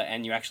feel that,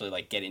 and you actually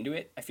like get into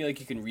it, I feel like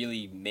you can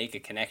really make a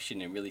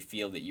connection and really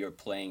feel that you're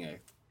playing a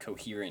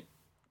coherent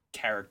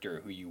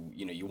character who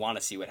you want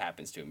to see what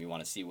happens to him. You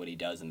want to see what he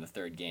does in the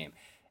third game.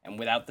 And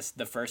without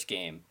the first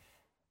game,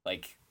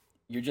 like,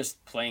 you're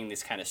just playing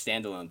this kind of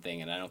standalone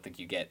thing, and I don't think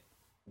you get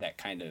that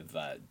kind of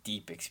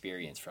deep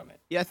experience from it.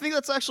 Yeah, I think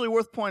that's actually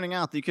worth pointing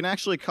out, that you can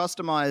actually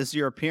customize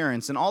your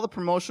appearance. And all the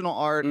promotional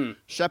art,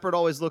 Shepard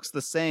always looks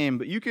the same,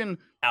 but you can...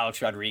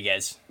 Alex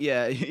Rodriguez.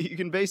 Yeah, you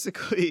can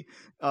basically...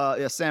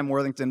 Sam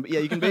Worthington. But yeah,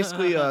 you can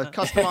basically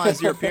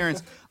customize your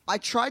appearance. I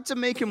tried to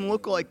make him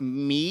look like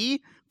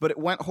me, but it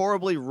went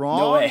horribly wrong.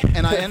 No way.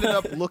 And I ended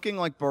up looking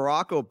like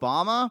Barack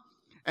Obama.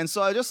 And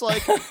so I just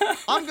like,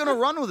 I'm going to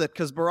run with it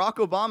because Barack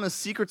Obama's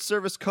Secret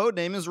Service code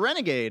name is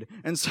Renegade.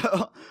 And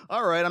so,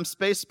 all right, I'm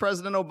Space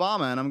President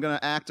Obama, and I'm going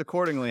to act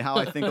accordingly how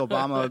I think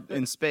Obama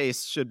in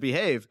space should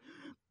behave.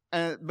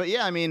 But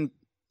yeah, I mean,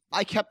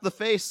 I kept the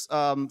face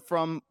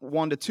from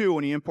 1 to 2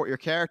 when you import your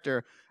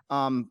character,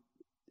 and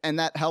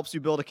that helps you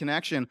build a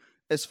connection.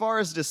 As far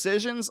as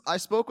decisions, I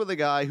spoke with a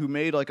guy who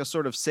made like a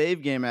sort of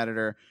save game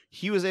editor.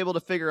 He was able to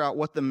figure out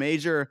what the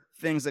major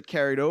things that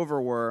carried over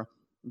were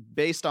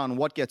based on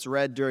what gets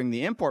read during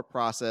the import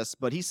process,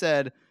 but he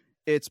said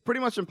it's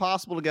pretty much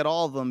impossible to get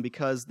all of them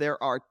because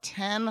there are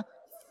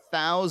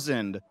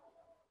 10,000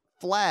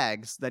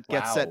 flags that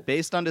get set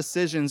based on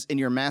decisions in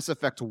your Mass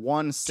Effect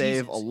 1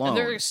 save alone. And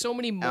there are so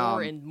many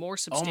more and more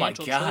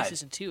substantial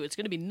choices in 2. It's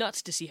going to be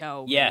nuts to see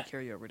how they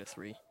carry over to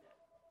 3.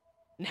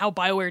 And how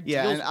BioWare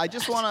deals and with I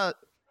just want to...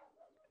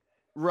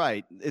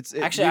 Right.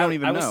 Actually, don't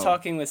even I know. was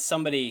talking with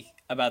somebody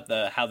about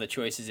how the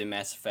choices in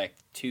Mass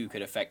Effect 2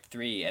 could affect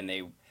 3, and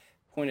they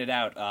pointed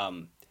out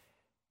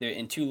they're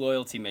in 2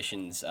 loyalty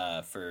missions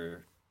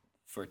for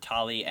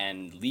Tali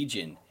and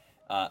Legion.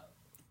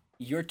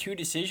 Your 2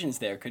 decisions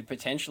there could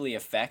potentially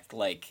affect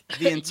like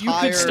the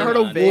entire you could start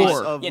a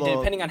war.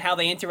 Depending on how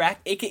they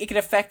interact, it could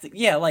affect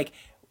like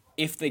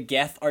if the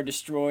Geth are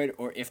destroyed,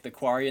 or if the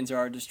Quarians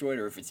are destroyed,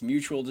 or if it's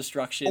mutual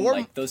destruction. Or,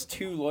 like those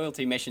 2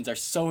 loyalty missions are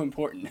so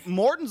important.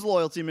 Morton's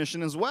loyalty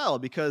mission as well,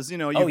 because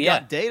you've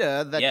got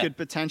data that could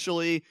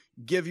potentially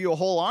give you a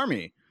whole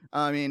army.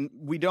 I mean,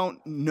 we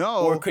don't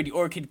know. Or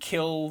could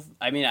kill.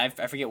 I mean, I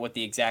forget what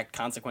the exact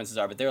consequences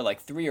are, but there are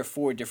like 3 or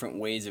 4 different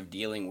ways of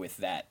dealing with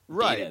that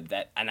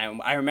data. And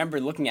I remember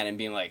looking at it and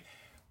being like,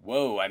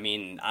 "Whoa!" I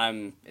mean,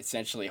 I'm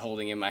essentially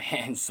holding in my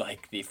hands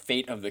like the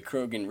fate of the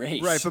Krogan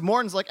race. Right, but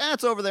Morton's like,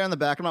 it's over there in the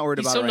back. I'm not worried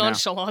about it right now.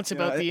 He's so nonchalant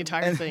about the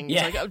entire thing.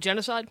 He's like,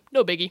 genocide?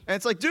 No biggie. And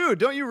it's like, dude,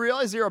 don't you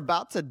realize you're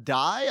about to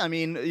die? I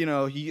mean,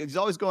 he's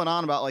always going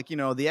on about like,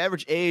 the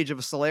average age of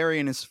a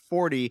Salarian is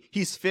 40.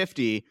 He's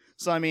 50.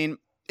 So I mean.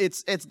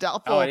 It's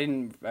doubtful. Oh, I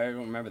don't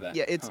remember that.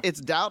 Yeah,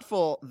 it's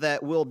doubtful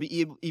that we'll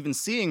be even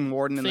seeing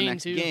Morden in the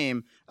next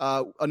game.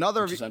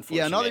 Another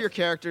of your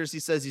characters,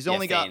 he says he's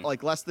only got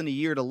like less than a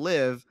year to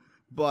live,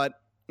 but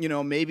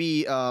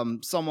maybe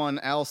someone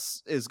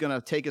else is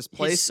gonna take his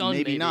place. His son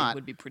maybe not.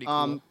 Would be pretty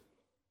cool.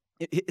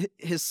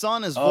 His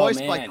son is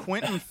voiced by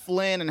Quentin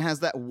Flynn and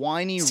has that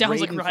whiny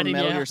Raiden from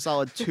Metal Gear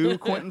Solid 2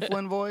 Quentin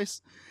Flynn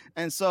voice.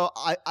 And so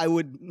I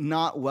would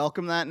not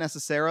welcome that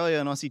necessarily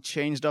unless he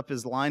changed up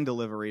his line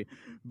delivery.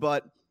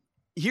 But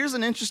here's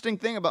an interesting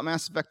thing about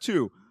Mass Effect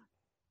 2.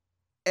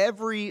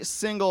 Every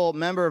single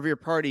member of your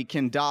party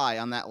can die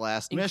on that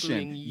last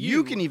mission.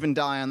 You can even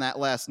die on that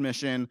last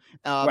mission.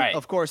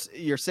 Of course,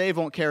 your save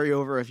won't carry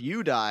over if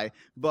you die,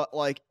 but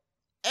like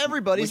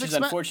everybody's which is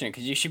unfortunate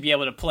because you should be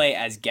able to play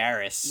as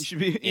Garrus in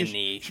the third game.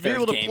 You should be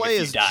able to play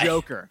as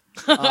Joker.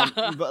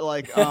 But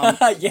like,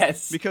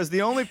 yes, because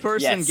the only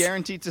person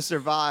guaranteed to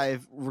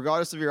survive,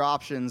 regardless of your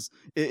options,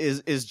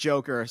 is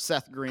Joker,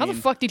 Seth Green. How the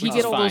fuck did he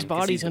get all those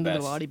bodies into the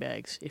body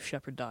bags if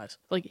Shepard dies?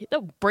 Like,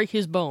 that would break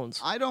his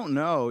bones. I don't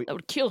know. That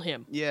would kill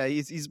him. Yeah,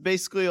 he's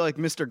basically like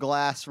Mr.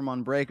 Glass from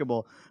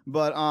Unbreakable.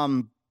 But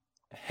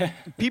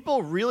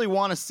people really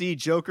want to see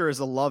Joker as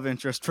a love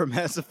interest for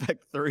Mass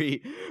Effect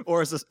 3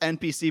 or as an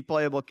NPC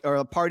playable or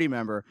a party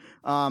member.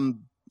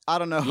 I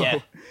don't know. Yeah.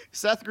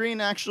 Seth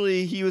Green,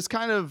 actually, he was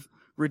kind of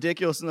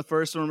ridiculous in the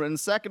first one, but in the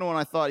second one,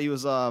 I thought he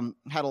was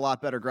had a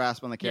lot better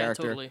grasp on the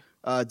character. Yeah,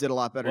 totally. Did a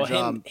lot better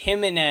job.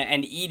 Him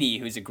and EDI,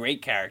 who's a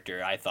great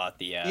character, I thought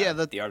the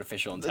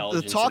artificial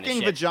intelligence, the talking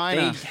and the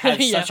vagina.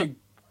 They have such a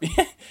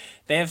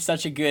they have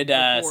such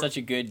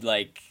a good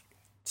like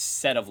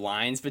set of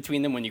lines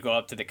between them when you go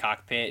up to the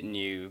cockpit and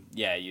you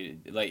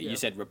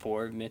said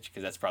rapport, Mitch,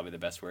 because that's probably the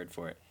best word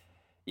for it.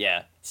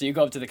 Yeah, so you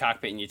go up to the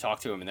cockpit and you talk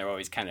to them, and they're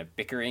always kind of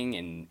bickering,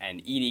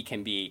 and EDI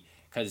can be,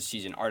 because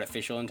she's an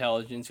artificial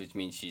intelligence, which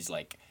means she's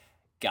like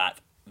got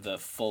the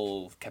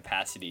full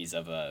capacities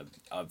of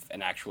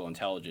an actual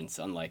intelligence,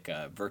 unlike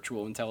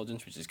virtual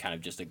intelligence, which is kind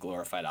of just a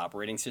glorified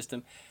operating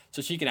system.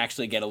 So she can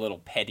actually get a little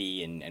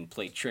petty and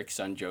play tricks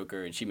on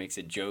Joker, and she makes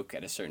a joke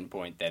at a certain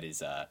point that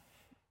is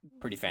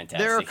pretty fantastic.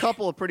 There are a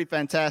couple of pretty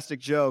fantastic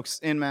jokes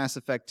in Mass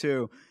Effect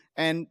 2,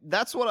 and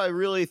that's what I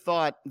really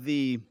thought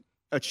the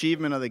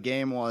achievement of the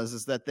game was,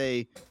 is that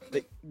they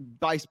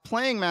by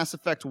playing Mass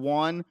Effect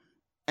 1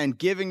 and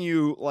giving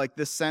you like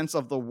this sense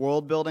of the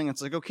world building,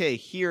 it's like, okay,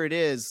 here it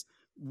is.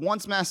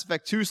 Once Mass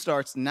Effect 2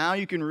 starts, now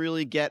you can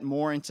really get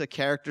more into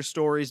character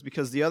stories,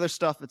 because the other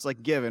stuff, it's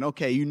like given.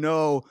 Okay, you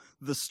know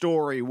the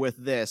story with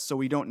this, so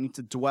we don't need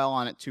to dwell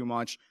on it too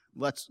much.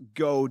 Let's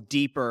go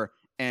deeper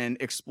and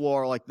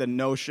explore like the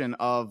notion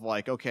of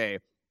like, okay,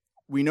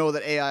 we know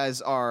that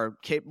AIs are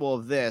capable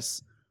of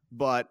this,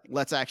 but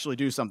let's actually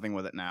do something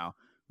with it now.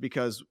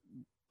 Because,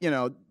 you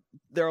know,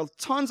 there are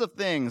tons of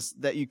things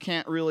that you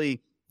can't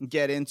really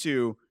get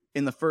into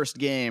in the first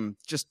game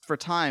just for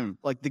time.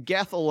 Like the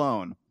Geth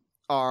alone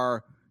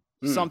are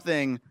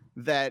something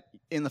that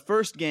in the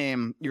first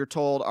game you're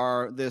told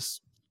are this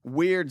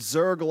weird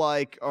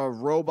Zerg-like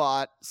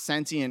robot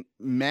sentient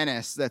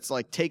menace that's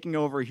like taking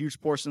over a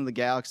huge portion of the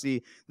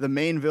galaxy. The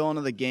main villain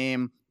of the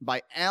game,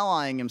 by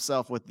allying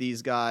himself with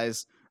these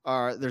guys,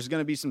 there's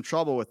going to be some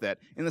trouble with it.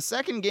 In the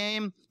second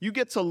game, you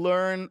get to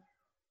learn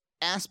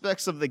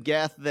aspects of the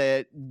Geth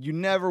that you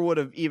never would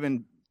have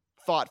even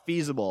thought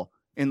feasible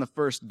in the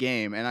first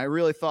game. And I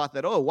really thought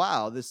that, oh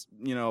wow, this,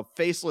 you know,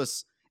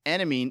 faceless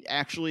enemy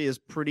actually is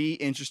pretty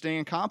interesting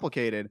and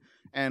complicated.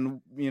 And,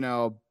 you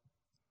know,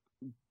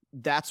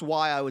 that's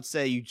why I would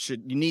say you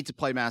need to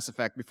play Mass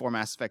Effect before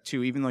Mass Effect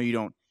 2, even though you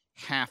don't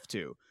have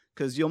to,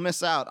 because you'll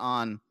miss out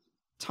on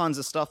tons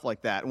of stuff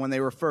like that. When they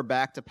refer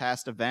back to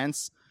past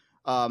events,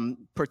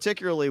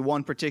 particularly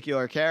one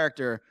particular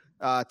character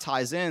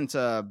ties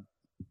into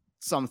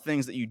some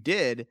things that you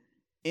did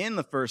in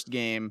the first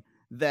game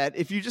that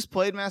if you just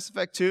played Mass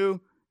Effect 2,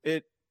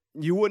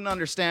 you wouldn't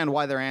understand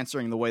why they're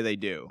answering the way they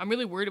do. I'm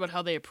really worried about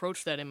how they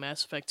approach that in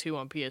Mass Effect 2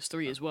 on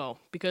PS3 as well,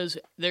 because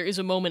there is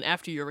a moment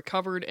after you're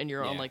recovered and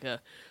you're on like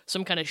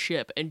some kind of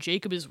ship, and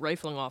Jacob is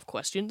rifling off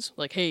questions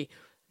like, "Hey,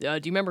 do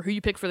you remember who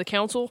you picked for the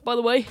council, by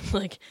the way?"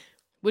 Like,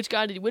 which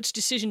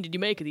decision did you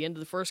make at the end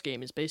of the first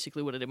game is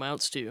basically what it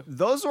amounts to.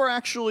 Those were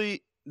actually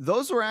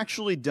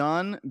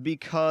done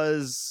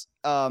because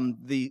when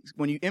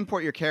you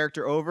import your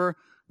character over,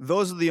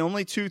 those are the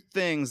only two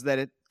things that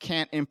it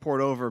can't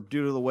import over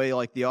due to the way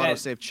like the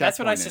autosave checkpoint is. That's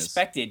what I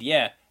suspected,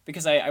 yeah.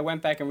 Because I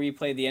went back and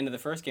replayed the end of the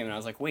first game and I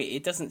was like, wait,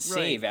 it doesn't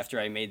save after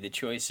I made the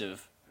choice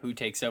of who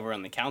takes over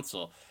on the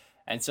council.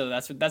 And so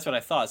that's what I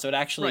thought. So it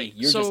actually,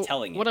 you're just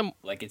telling it.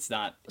 Like it's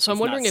not. So I'm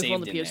wondering if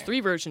on the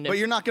PS3 version, but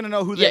you're not going to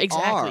know who they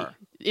are.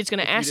 It's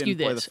going to ask you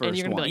this, and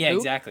you're going to be like, "Yeah, who?"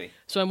 exactly.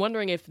 So I'm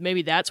wondering if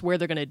maybe that's where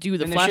they're going to do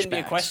the flashbacks. There shouldn't be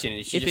a question.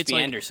 It should just be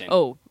like, Anderson.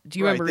 Oh, do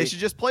you remember? They should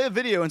just play a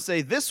video and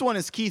say, "This one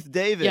is Keith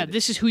David." Yeah,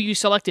 this is who you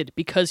selected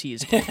because he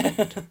is Keith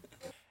David.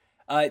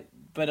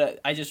 But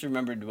I just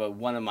remembered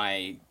one of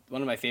my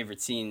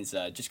favorite scenes,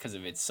 just because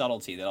of its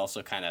subtlety, that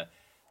also kind of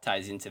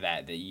ties into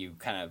that you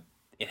kind of.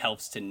 It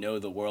helps to know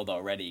the world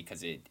already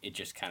because it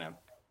just kind of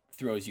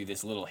throws you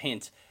this little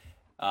hint.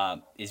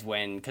 Is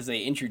when, because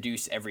they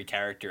introduce every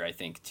character, I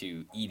think,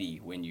 to EDI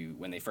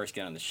when they first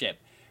get on the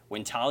ship.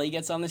 When Tali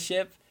gets on the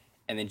ship,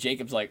 and then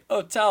Jacob's like,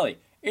 "Oh, Tali,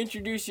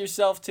 introduce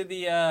yourself to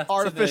the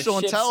artificial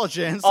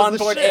intelligence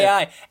onboard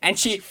AI," and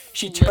she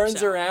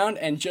turns around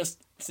and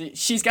just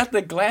she's got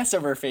the glass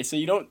over her face, so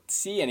you don't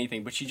see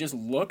anything, but she just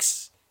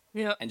looks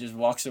and just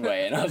walks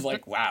away. And I was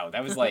like, wow,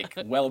 that was like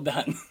well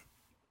done.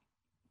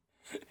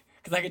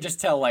 Because I could just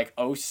tell, like,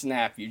 oh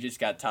snap, you just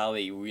got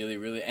Tali really,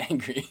 really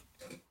angry.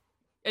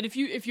 And if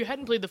you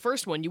hadn't played the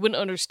first one, you wouldn't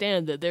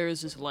understand that there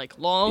is this like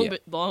long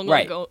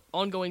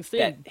ongoing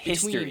thing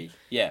history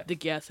between the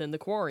Geth and the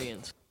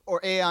Quarians. Or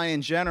AI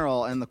in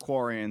general and the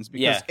Quarians,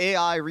 because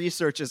AI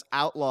research is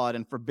outlawed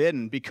and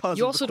forbidden because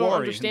you of the also Quarians. don't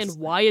understand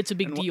why it's a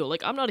big deal.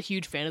 Like, I'm not a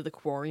huge fan of the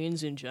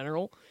Quarians in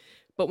general,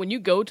 but when you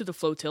go to the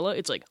flotilla,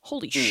 it's like,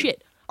 holy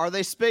shit. Are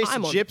they space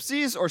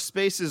gypsies or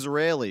space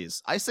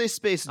Israelis? I say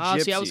space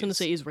gypsies. See, I was going to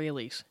say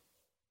Israelis.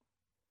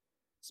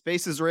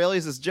 Space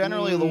Israelis is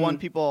generally the one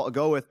people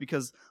go with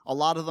because a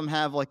lot of them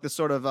have like this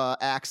sort of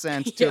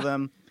accent to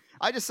them.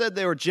 I just said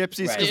they were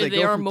gypsies because they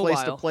go from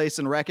place to place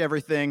and wreck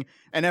everything,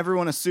 and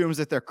everyone assumes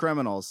that they're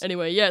criminals.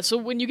 Anyway, so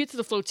when you get to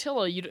the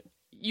flotilla,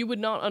 you would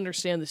not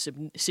understand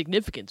the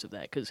significance of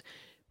that because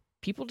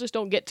people just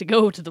don't get to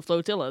go to the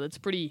flotilla. That's a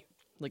pretty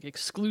like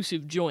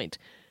exclusive joint.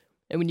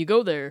 And when you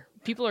go there,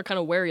 people are kind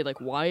of wary,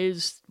 like, why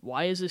is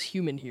this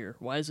human here?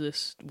 Why is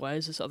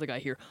this other guy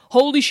here?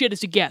 Holy shit,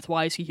 it's a Geth.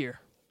 Why is he here?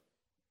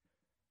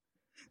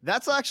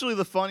 That's actually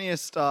the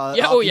funniest. Did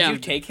you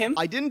take him?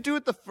 I didn't do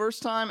it the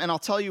first time, and I'll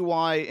tell you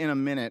why in a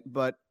minute.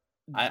 But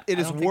it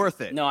is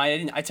worth it. No, I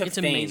didn't. I took. It's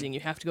amazing.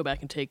 You have to go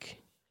back and take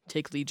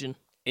Legion.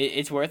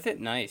 It's worth it.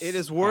 Nice. It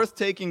is worth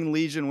taking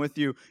Legion with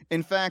you.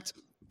 In fact,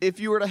 if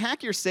you were to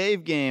hack your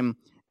save game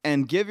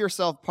and give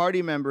yourself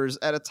party members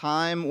at a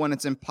time when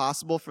it's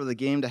impossible for the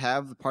game to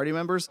have the party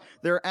members,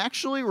 there are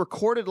actually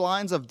recorded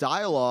lines of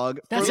dialogue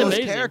for those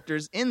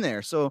characters in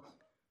there. So,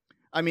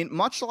 I mean,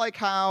 much like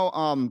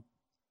how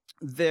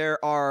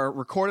there are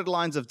recorded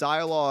lines of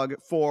dialogue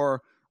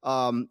for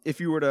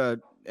if you were to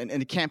and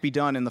it can't be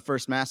done in the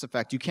first Mass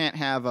Effect. You can't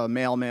have a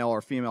male-male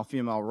or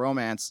female-female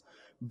romance,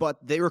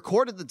 but they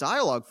recorded the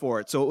dialogue for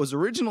it, so it was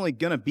originally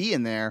going to be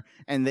in there,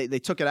 and they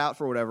took it out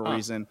for whatever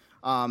reason.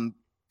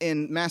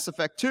 In Mass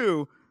Effect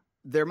 2,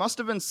 there must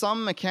have been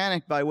some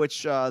mechanic by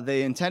which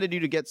they intended you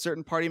to get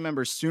certain party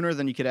members sooner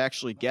than you could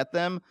actually get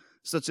them,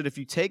 such that if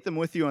you take them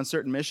with you on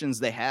certain missions,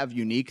 they have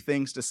unique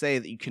things to say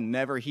that you can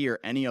never hear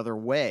any other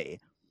way.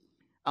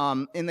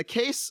 In the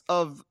case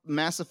of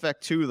Mass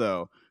Effect 2,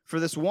 though, for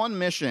this one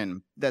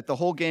mission that the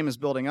whole game is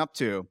building up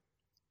to,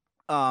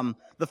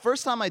 the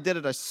first time I did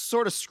it, I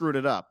sort of screwed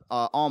it up,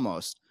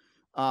 almost.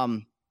 Now,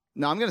 I'm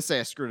going to say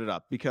I screwed it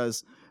up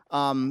because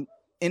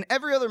in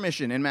every other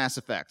mission in Mass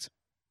Effect,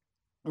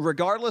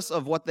 regardless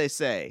of what they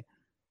say,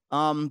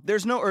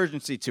 there's no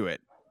urgency to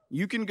it.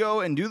 You can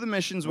go and do the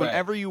missions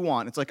whenever you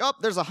want. It's like, oh,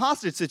 there's a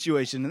hostage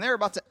situation, and they're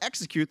about to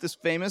execute this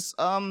famous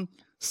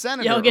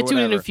senator. Yeah, I'll get to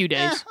it in a few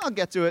days. I'll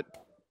get to it.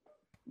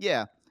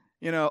 Yeah.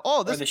 You know,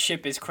 or the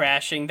ship is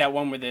crashing. That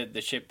one where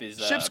the ship is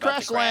ship's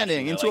crash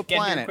landing into a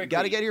planet.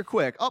 Got to get here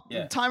quick. Oh,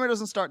 the timer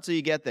doesn't start till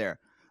you get there.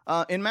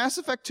 In Mass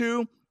Effect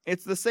 2,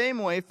 it's the same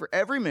way for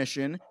every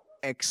mission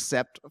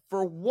except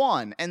for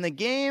one. And the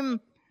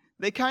game,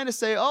 they kind of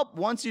say, oh,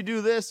 once you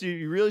do this,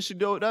 you really should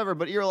do whatever.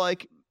 But you're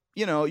like,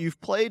 you know, you've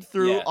played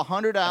through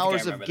 100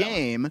 hours of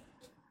game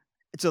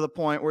to the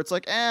point where it's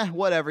like,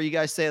 whatever. You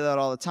guys say that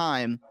all the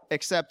time.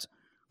 Except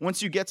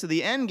once you get to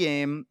the end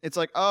game, it's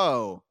like,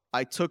 oh,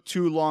 I took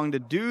too long to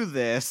do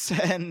this,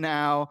 and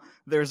now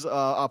there's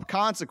a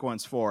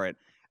consequence for it.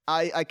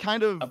 I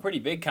kind of... A pretty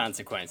big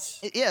consequence.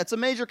 Yeah, it's a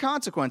major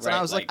consequence. Right, and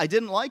I was like, I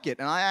didn't like it.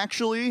 And I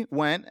actually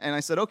went and I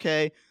said,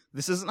 okay,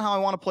 this isn't how I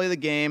want to play the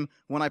game.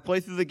 When I play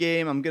through the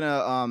game, I'm going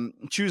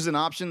to choose an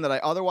option that I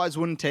otherwise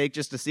wouldn't take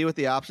just to see what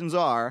the options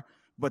are.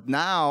 But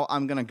now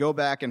I'm going to go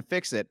back and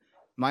fix it.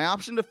 My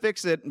option to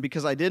fix it,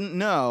 because I didn't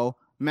know,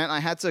 meant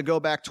I had to go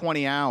back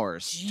 20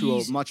 hours to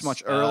a much,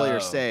 much earlier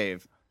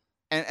save.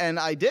 And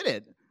I did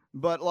it,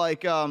 but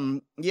like,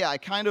 I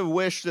kind of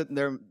wish that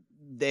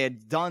they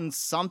had done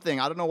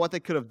something. I don't know what they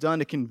could have done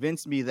to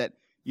convince me that,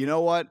 you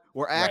know what,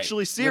 we're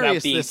actually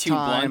serious this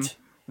time.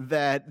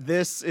 That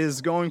this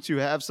is going to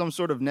have some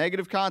sort of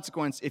negative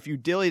consequence if you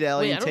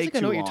dilly-dally and take too long. I don't think I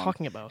know what you're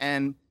talking about.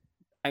 And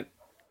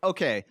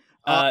okay,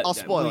 I'll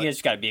spoil it. You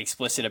just got to be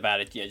explicit about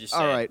it. Yeah, just say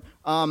all right.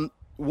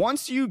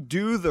 Once you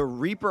do the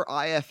Reaper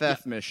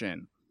IFF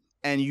mission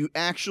and you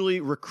actually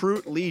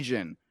recruit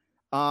Legion,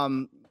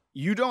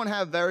 you don't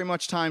have very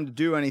much time to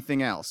do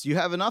anything else. You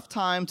have enough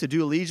time to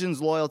do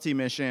Legion's loyalty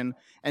mission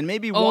and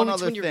maybe one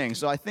other thing.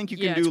 So I think you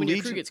can do when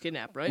your crew gets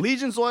kidnapped, right?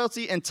 Legion's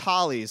loyalty and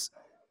Tali's.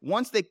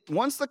 Once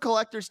the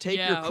collectors take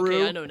your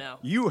crew, I know now.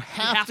 You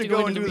have to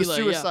go and do the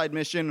suicide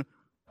mission.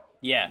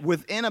 Yeah.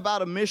 Within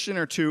about a mission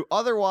or two.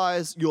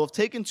 Otherwise, you'll have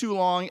taken too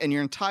long and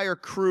your entire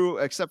crew,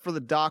 except for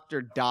the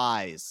doctor,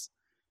 dies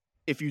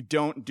if you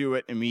don't do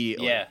it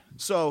immediately. Yeah.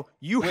 So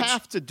you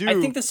have to do... I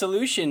think the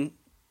solution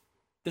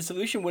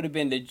would have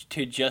been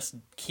to just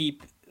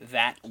keep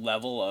that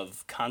level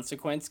of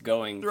consequence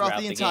going throughout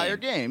the entire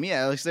game.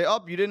 Yeah, like say,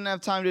 oh, you didn't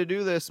have time to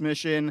do this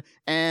mission,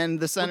 and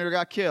the senator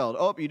got killed.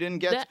 Oh, you didn't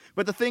get...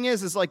 But the thing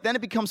is like, then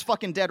it becomes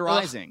fucking Dead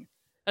Rising.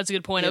 That's a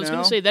good point. I was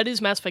going to say, that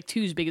is Mass Effect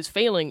 2's biggest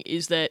failing,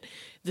 is that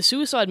the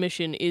suicide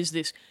mission is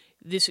this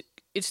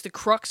it's the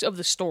crux of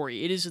the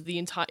story.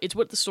 It's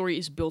what the story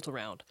is built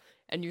around.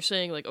 And you're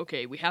saying, like,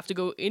 okay, we have to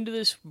go into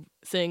this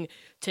thing,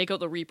 take out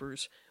the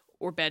Reapers,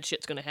 or bad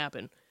shit's going to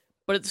happen.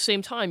 But at the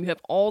same time, you have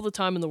all the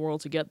time in the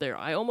world to get there.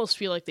 I almost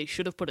feel like they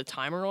should have put a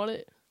timer on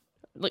it.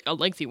 Like a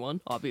lengthy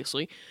one,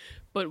 obviously.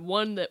 But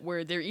one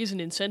where there is an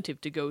incentive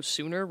to go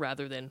sooner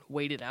rather than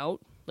wait it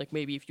out. Like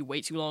maybe if you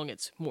wait too long,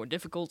 it's more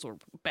difficult or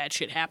bad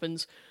shit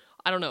happens.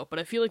 I don't know. But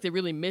I feel like they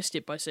really missed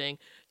it by saying,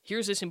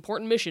 here's this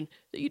important mission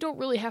that you don't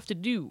really have to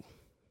do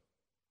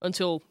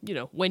until,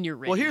 when you're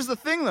ready. Well, here's the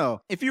thing,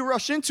 though. If you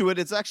rush into it,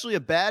 it's actually a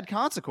bad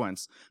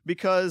consequence.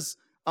 Because...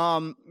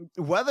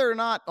 whether or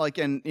not,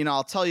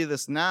 I'll tell you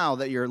this now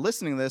that you're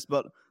listening to this,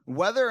 but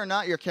whether or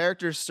not your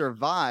characters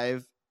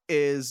survive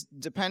is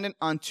dependent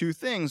on two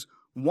things.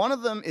 One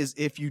of them is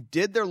if you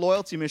did their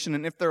loyalty mission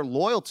and if they're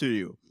loyal to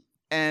you.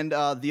 And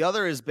the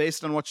other is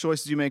based on what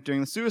choices you make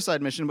during the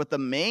suicide mission. But the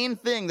main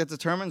thing that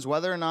determines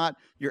whether or not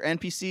your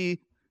NPC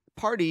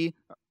party,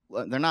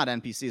 they're not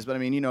NPCs, but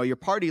your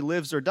party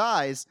lives or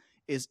dies,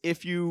 is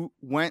if you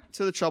went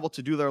to the trouble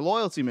to do their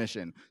loyalty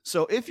mission.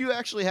 So if you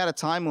actually had a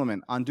time limit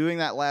on doing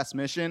that last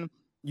mission,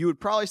 you would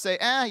probably say,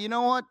 you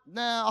know what?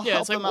 I'll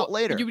help them out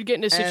later. You would get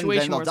in a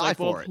situation where it's like,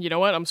 well, you know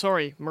what? I'm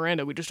sorry,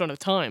 Miranda, we just don't have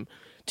time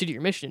to do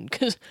your mission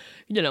because,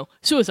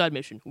 suicide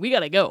mission. We got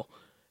to go.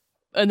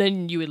 And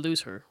then you would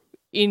lose her.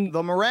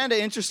 The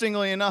Miranda,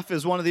 interestingly enough,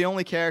 is one of the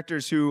only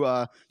characters who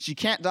she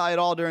can't die at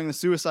all during the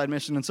suicide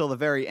mission until the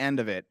very end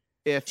of it.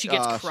 If she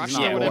gets crushed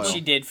or whatever. Which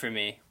she did for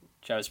me,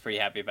 which I was pretty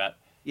happy about.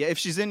 Yeah, if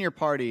she's in your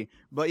party.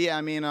 But yeah,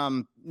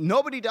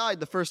 nobody died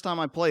the first time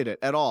I played it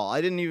at all.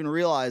 I didn't even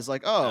realize, I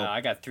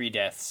got 3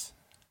 deaths.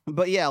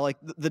 But yeah,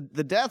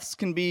 the deaths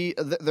can be,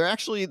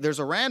 there's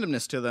a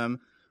randomness to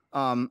them.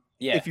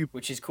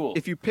 Which is cool.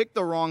 If you pick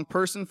the wrong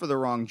person for the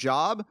wrong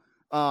job,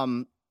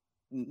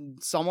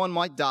 someone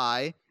might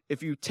die.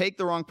 If you take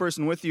the wrong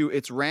person with you,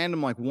 it's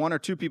random. Like 1 or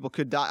 2 people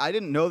could die. I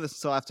didn't know this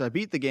until after I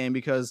beat the game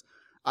because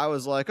I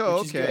was like, oh,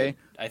 Which is okay. good.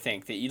 I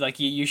think that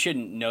you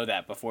shouldn't know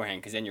that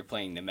beforehand because then you're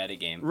playing the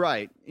metagame.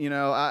 Right.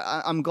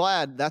 I'm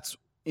glad that's,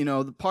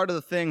 the part of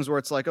the things where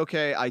it's like,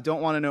 okay, I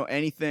don't want to know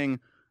anything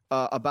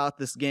about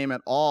this game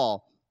at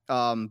all.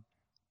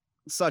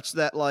 Such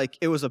that, like,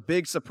 it was a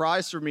big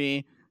surprise for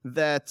me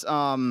that,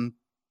 Garrus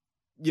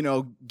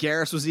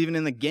was even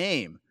in the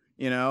game,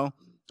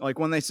 Like,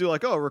 when they see,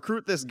 like, oh,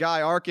 recruit this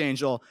guy,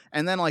 Archangel,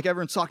 and then, like,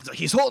 everyone's talking, it's like,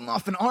 he's holding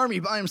off an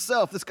army by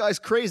himself. This guy's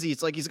crazy.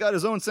 It's like, he's got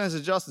his own sense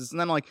of justice. And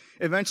then, like,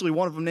 eventually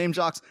one of them name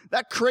jocks,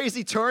 that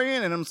crazy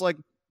Turian, and I'm just like,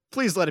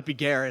 please let it be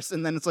Garrus.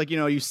 And then it's like,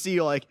 you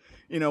see, like,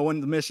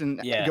 when the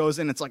mission goes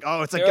in, it's like,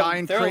 oh, it's a guy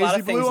in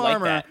crazy blue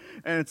armor. Like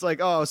and it's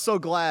like, oh, so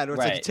glad. Or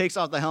it's like, he takes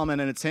off the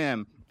helmet and it's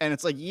him. And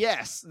it's like,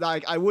 yes,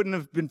 like, I wouldn't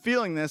have been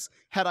feeling this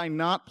had I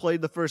not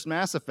played the first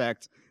Mass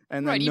Effect.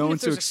 And then known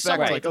to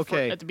expect, like,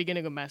 okay. At the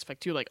beginning of Mass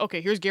Effect 2, like,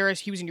 okay, here's Garrus.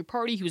 He was in your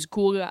party. He was a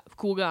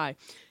cool guy.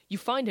 You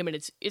find him, and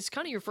it's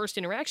kind of your first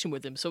interaction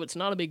with him, so it's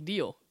not a big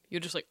deal.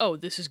 You're just like, oh,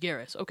 this is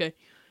Garrus. Okay,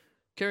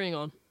 carrying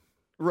on.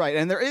 Right,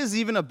 and there is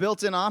even a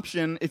built-in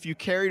option if you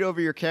carried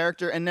over your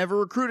character and never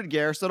recruited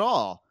Garrus at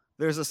all.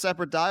 There's a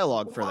separate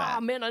dialogue for that.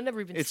 Oh, man, I never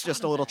even It's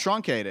just a little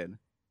truncated.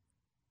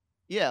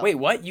 Yeah. Wait,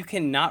 what? You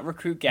cannot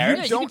recruit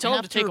Garrus? You don't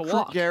have to take a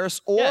walk. Garrus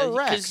or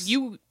Rex.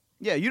 You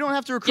don't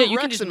have to recruit you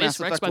Rex can just in miss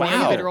Mass Rex Effect by the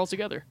elevator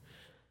altogether.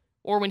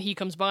 Or when he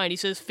comes by and he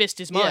says, fist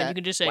is mine, you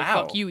can just say,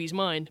 fuck you, he's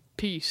mine.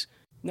 Peace.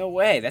 No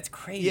way, that's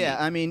crazy. Yeah,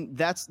 I mean,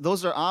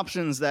 those are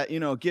options that,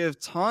 give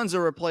tons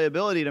of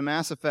replayability to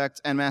Mass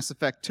Effect and Mass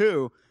Effect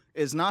 2,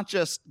 is not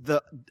just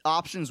the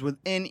options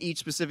within each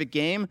specific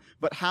game,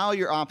 but how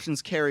your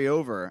options carry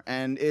over,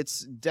 and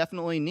it's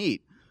definitely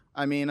neat.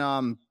 I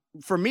mean,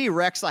 for me,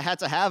 Rex, I had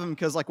to have him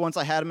because, like, once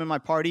I had him in my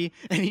party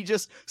and he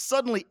just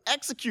suddenly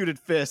executed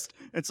Fist,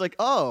 it's like,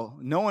 oh,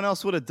 no one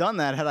else would have done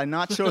that had I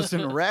not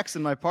chosen Rex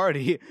in my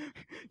party.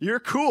 You're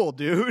cool,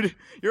 dude.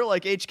 You're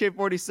like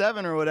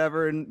HK-47 or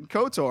whatever in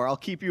KOTOR. I'll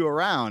keep you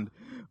around.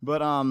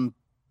 But,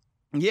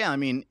 yeah, I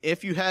mean,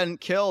 if you hadn't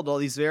killed all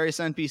these various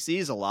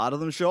NPCs, a lot of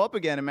them show up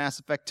again in Mass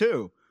Effect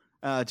 2,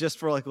 just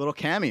for, like, little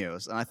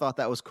cameos, and I thought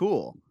that was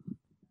cool.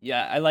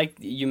 Yeah, I like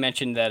you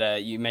mentioned that.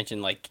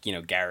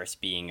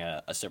 Garrus being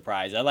a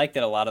surprise. I like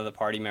that a lot of the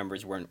party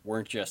members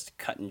weren't just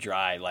cut and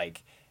dry.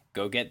 Like,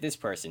 go get this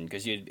person,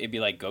 because it'd be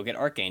like, go get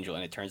Archangel,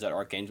 and it turns out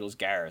Archangel's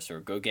Garrus, or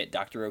go get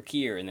Dr.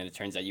 Okeer, and then it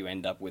turns out you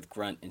end up with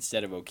Grunt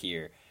instead of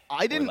Okeer.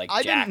 I didn't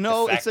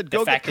know it said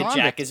go get Convict. The fact that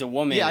Jack is a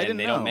woman, and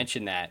they don't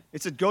mention that.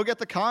 It said go get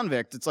the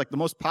Convict. It's like the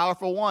most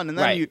powerful one, and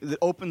then it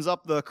opens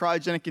up the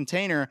cryogenic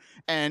container,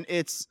 and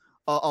it's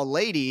a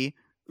lady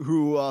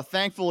who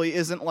thankfully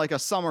isn't like a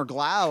Summer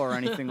Glau or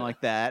anything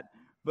like that.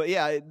 But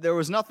yeah, there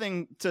was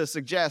nothing to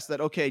suggest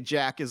that, okay,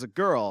 Jack is a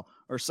girl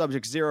or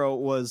Subject Zero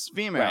was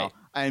female. Right.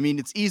 I mean,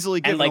 it's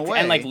easily given away.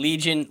 And like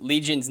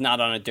Legion's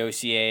not on a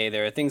dossier.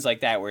 There are things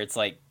like that where it's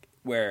like,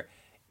 where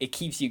it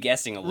keeps you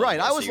guessing a little bit.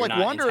 I was so like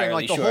wondering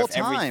like the whole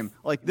time,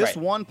 like this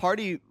one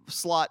party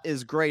slot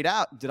is grayed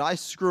out. Did I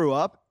screw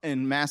up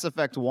in Mass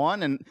Effect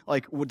 1? And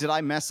like, did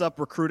I mess up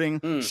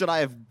recruiting? Should I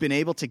have been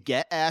able to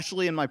get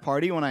Ashley in my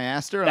party when I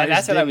asked her?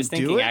 That's what I was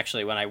thinking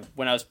actually when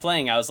I was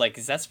playing. I was like,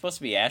 is that supposed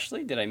to be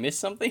Ashley? Did I miss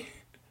something?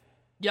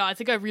 Yeah, I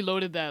think I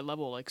reloaded that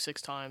level like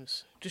 6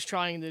 times, just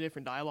trying the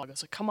different dialogue. I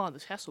was like, come on,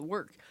 this has to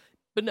work.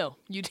 But no,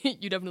 you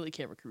definitely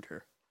can't recruit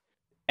her.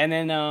 And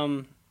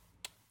then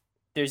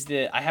there's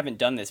I haven't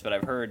done this, but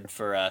I've heard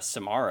for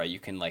Samara, you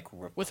can like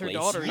replace with her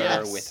daughter,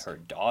 with her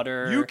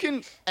daughter. You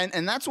can,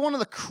 and that's one of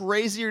the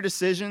crazier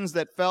decisions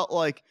that felt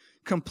like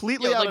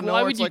completely out of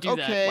nowhere. Why would you do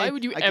that? Why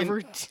would you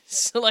ever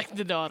select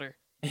the daughter?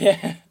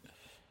 Yeah.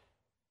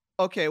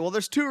 Okay, well,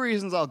 there's 2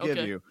 reasons I'll give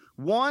you.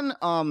 One,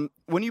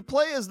 when you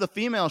play as the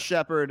female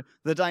Shepard,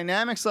 the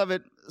dynamics of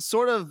it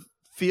sort of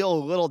feel a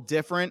little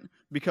different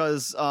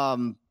because,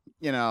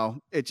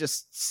 it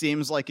just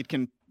seems like it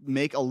can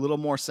make a little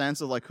more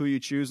sense of like who you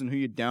choose and who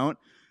you don't.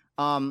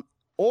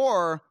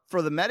 Or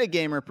for the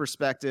metagamer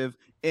perspective,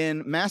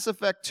 in Mass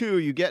Effect 2,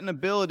 you get an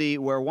ability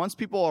where once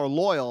people are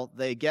loyal,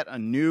 they get a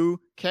new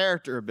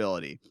character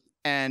ability.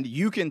 And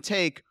you can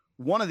take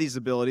one of these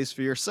abilities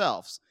for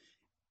yourselves.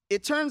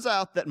 It turns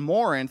out that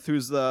Morinth,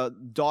 who's the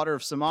daughter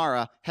of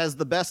Samara, has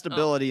the best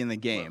ability in the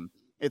game.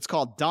 It's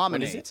called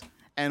Dominate.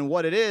 And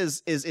what it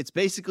is it's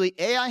basically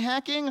AI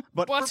hacking,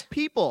 but for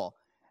people.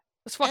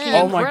 That's fucking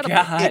incredible.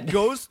 Oh my God.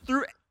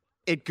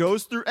 It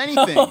goes through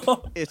anything.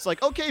 It's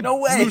like, okay, no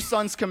way. Blue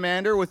Sun's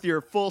commander with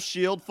your full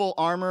shield, full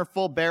armor,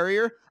 full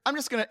barrier. I'm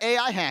just going to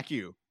AI hack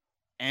you.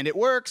 And it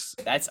works.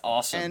 That's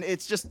awesome. And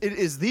it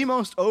is the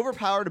most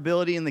overpowered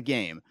ability in the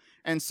game.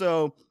 And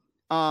so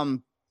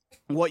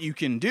what you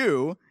can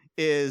do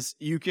is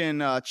you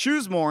can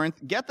choose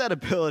Morinth, get that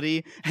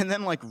ability, and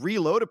then like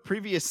reload a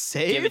previous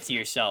save. Give it to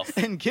yourself.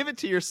 And give it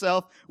to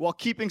yourself while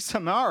keeping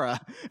Samara.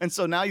 And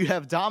so now you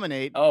have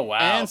Dominate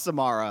and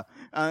Samara.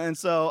 And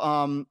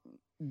so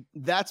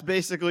that's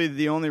basically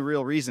the only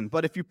real reason.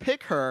 But if you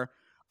pick her,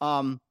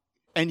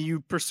 and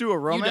you pursue a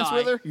romance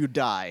with her, you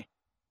die.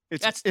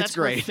 It's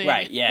great.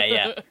 Right,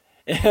 yeah.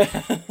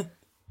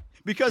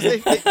 Because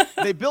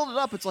they build it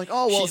up. It's like,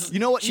 oh, well, you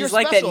know what? She's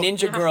like special. that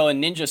ninja girl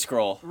in Ninja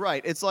Scroll.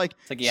 Right. It's like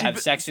you have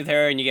sex with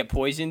her and you get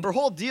poisoned. Her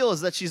whole deal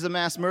is that she's a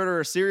mass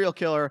murderer, serial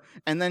killer,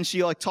 and then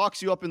she like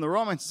talks you up in the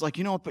romance. It's like,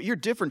 you know what? But you're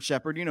different,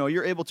 Shepard. You know,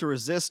 you're able to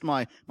resist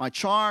my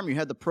charm. You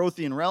had the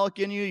Prothean relic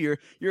in you.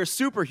 You're a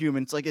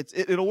superhuman. It's like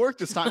it'll work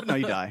this time. But no,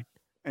 you die.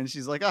 And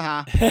she's like,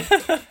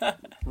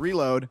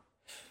 reload.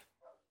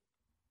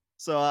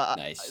 So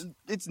nice.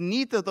 It's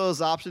neat that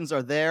those options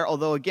are there.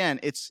 Although again,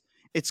 it's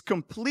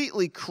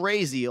completely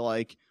crazy.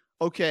 Like,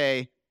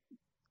 okay,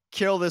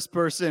 kill this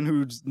person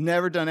who's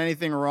never done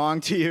anything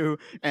wrong to you,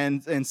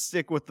 and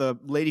stick with the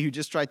lady who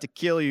just tried to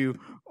kill you,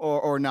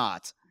 or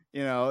not.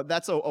 You know,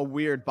 that's a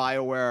weird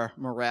BioWare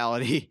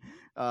morality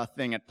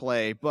thing at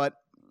play. But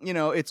you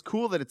know, it's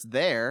cool that it's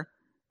there.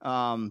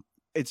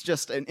 It's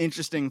just an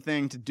interesting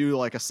thing to do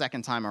like a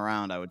second time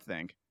around, I would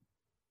think.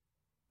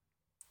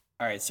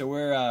 All right, so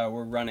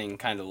we're running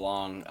kind of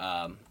long.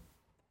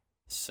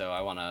 So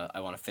I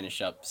wanna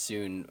finish up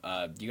soon.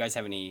 Do you guys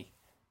have any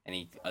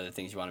other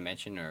things you want to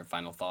mention or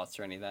final thoughts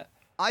or any of that?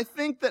 I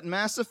think that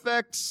Mass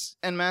Effect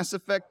and Mass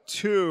Effect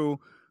 2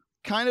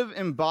 kind of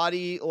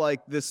embody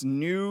like this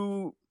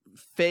new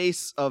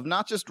face of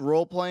not just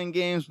role-playing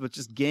games, but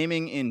just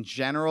gaming in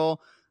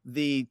general.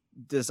 The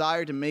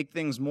desire to make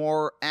things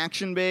more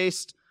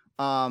action-based,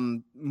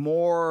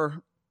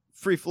 more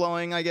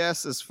free-flowing, I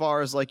guess, as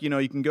far as like, you know,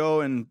 you can go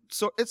and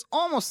so it's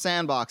almost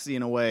sandboxy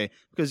in a way,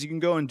 because you can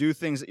go and do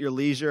things at your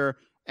leisure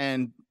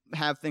and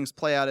have things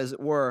play out as it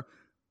were.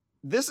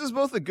 This is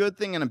both a good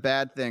thing and a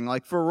bad thing.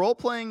 Like for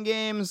role-playing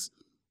games,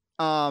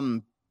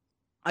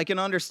 I can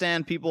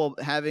understand people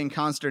having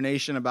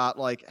consternation about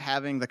like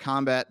having the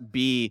combat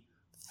be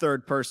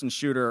third-person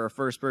shooter or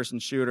first-person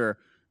shooter,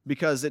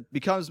 because it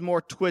becomes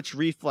more twitch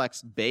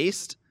reflex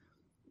based.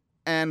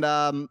 And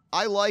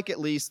I like at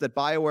least that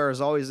BioWare has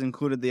always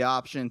included the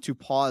option to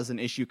pause and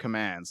issue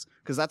commands,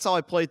 because that's how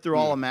I played through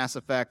all of Mass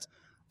Effect.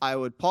 I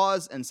would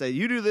pause and say,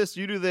 you do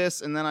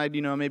this, and then I'd,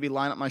 you know, maybe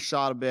line up my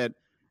shot a bit.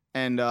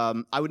 And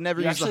I would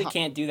never use actually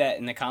can't do that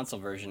in the console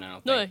version, I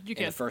don't think. No, you can't.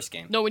 In the first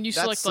game. No, when you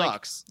select,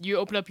 sucks. like, you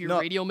open up your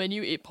radio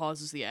menu, it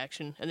pauses the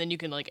action, and then you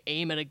can, like,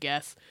 aim at a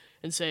Geth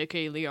and say,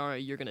 okay,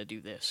 Liara, you're going to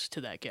do this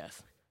to that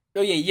Geth.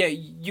 Oh, yeah,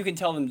 you can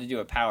tell them to do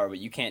a power, but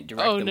you can't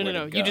direct them where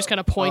to go. You just kind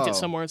of point at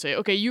somewhere and say,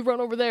 okay, you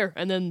run over there,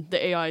 and then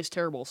the AI is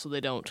terrible, so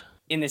they don't.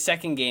 In the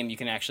second game, you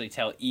can actually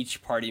tell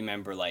each party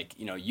member, like,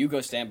 you know, you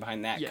go stand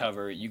behind that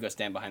cover, you go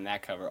stand behind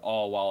that cover,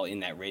 all while in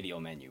that radio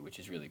menu, which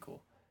is really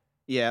cool.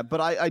 Yeah, but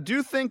I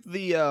do think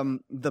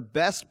the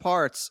best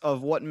parts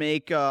of what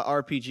make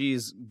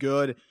RPGs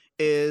good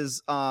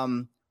is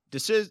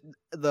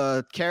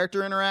the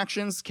character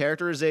interactions,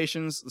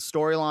 characterizations, the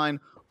storyline,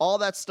 all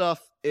that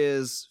stuff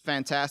is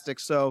fantastic.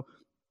 So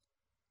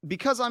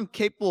because I'm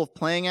capable of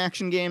playing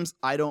action games,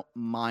 I don't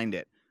mind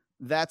it.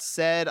 That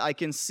said, I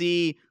can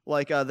see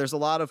like there's a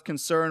lot of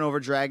concern over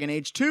Dragon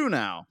Age 2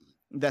 now.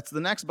 That's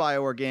the next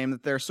BioWare game,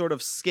 that they're sort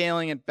of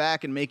scaling it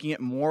back and making it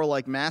more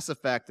like Mass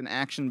Effect and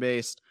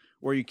action-based,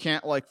 where you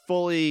can't like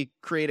fully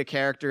create a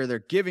character. They're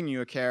giving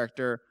you a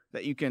character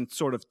that you can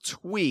sort of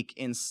tweak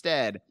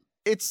instead.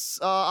 It's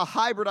a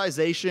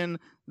hybridization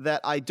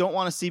that I don't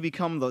want to see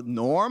become the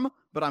norm,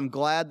 but I'm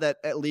glad that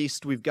at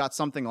least we've got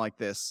something like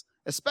this,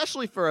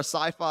 especially for a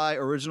sci-fi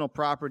original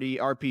property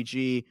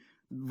RPG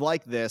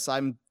like this.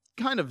 I'm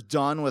kind of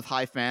done with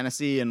high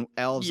fantasy and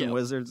elves and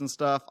wizards and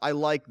stuff. I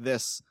like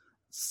this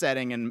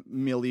setting and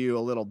milieu a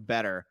little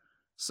better.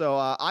 So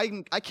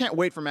I can't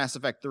wait for Mass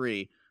Effect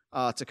 3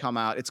 to come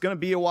out. It's going to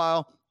be a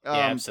while. Yeah,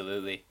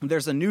 absolutely.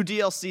 There's a new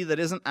DLC that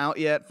isn't out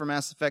yet for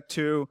Mass Effect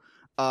 2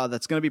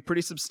 that's going to be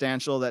pretty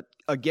substantial, that,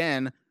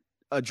 again,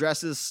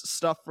 addresses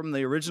stuff from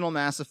the original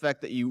Mass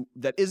Effect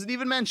that isn't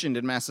even mentioned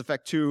in Mass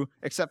Effect 2,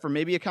 except for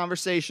maybe a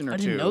conversation or two. I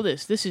didn't know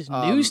this. This is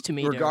news to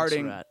me.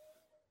 Regarding...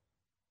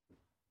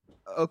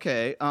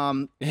 Okay.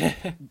 No,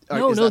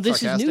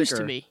 this is news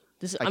to me.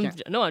 I'm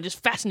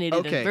just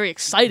fascinated and very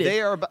excited.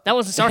 That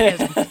wasn't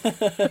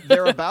sarcasm.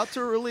 They're about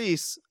to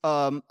release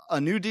a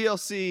new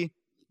DLC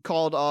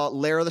called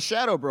Lair of the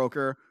Shadow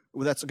Broker,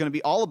 that's going to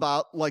be all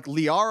about like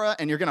Liara,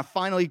 and you're going to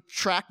finally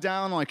track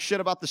down like shit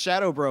about the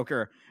Shadow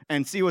Broker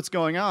and see what's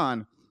going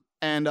on.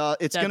 And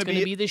it's going to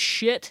be the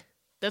shit.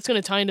 That's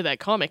going to tie into that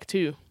comic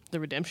too, the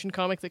Redemption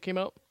comic that came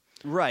out.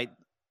 Right.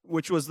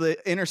 Which was the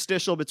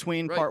interstitial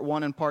between part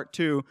 1 and part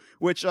 2,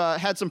 which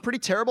had some pretty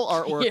terrible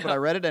artwork, but I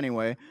read it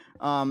anyway.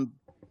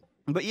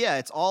 But yeah,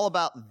 it's all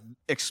about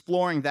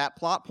exploring that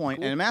plot point.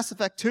 Cool. And in Mass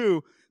Effect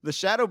 2, the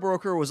Shadow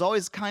Broker was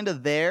always kind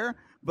of there,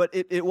 but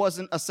it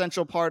wasn't a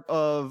central part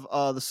of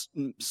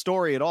the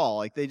story at all.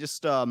 Like they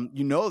just,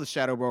 the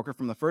Shadow Broker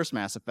from the first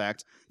Mass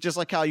Effect, just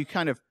like how you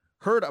kind of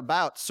heard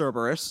about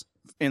Cerberus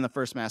in the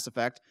first Mass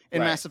Effect.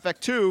 In Mass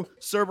Effect 2,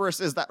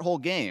 Cerberus is that whole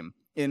game.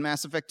 In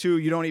Mass Effect 2,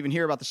 you don't even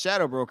hear about the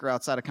Shadow Broker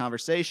outside of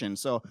conversation.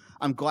 So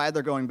I'm glad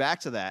they're going back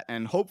to that,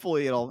 and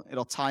hopefully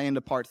it'll tie into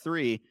part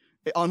 3.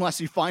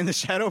 Unless you find the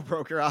Shadow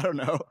Broker, I don't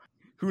know.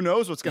 Who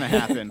knows what's going to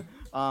happen?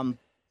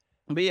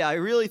 But yeah, I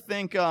really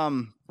think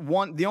the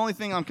only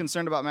thing I'm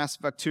concerned about Mass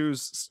Effect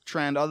 2's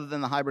trend, other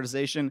than the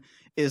hybridization,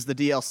 is the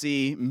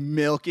DLC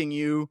milking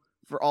you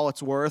for all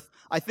it's worth.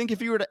 I think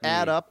if you were to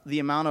add up the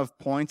amount of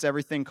points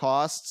everything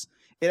costs,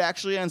 it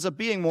actually ends up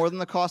being more than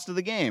the cost of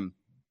the game.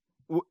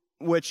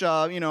 Which,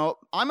 I'm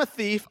a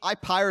thief. I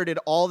pirated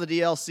all the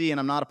DLC, and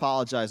I'm not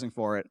apologizing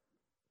for it.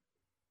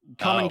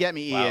 Come and get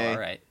me, EA. Wow, all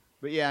right.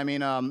 But yeah, I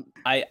mean,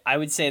 I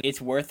would say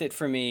it's worth it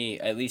for me,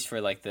 at least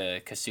for like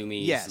the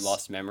Kasumi's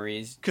Lost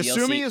Memories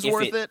Kasumi DLC, is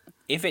worth it.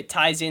 If it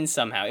ties in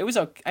somehow. It was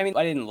okay. I mean,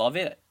 I didn't love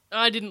it.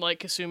 I didn't like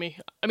Kasumi.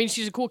 I mean,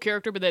 she's a cool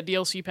character, but that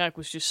DLC pack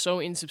was just so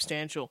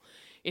insubstantial.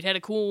 It had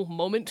a cool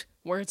moment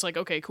where it's like,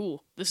 okay,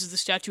 cool. This is the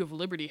Statue of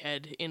Liberty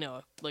head in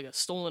a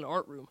stolen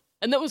art room.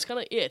 And that was kind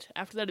of it.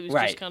 After that, it was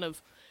just kind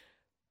of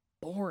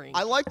boring.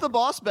 I like the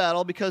boss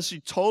battle because she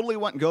totally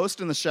went Ghost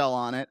in the Shell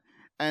on it.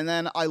 And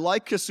then I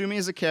like Kasumi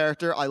as a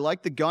character. I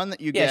like the gun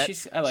that you get.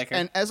 Yeah, I like her.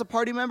 And as a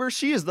party member,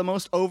 she is the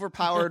most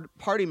overpowered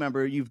party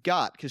member you've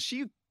got because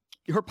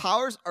her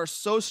powers are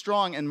so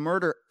strong and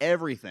murder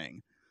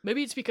everything.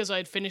 Maybe it's because I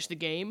had finished the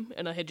game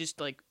and I had just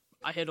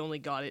I had only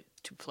got it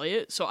to play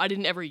it, so I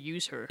didn't ever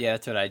use her. Yeah,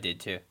 that's what I did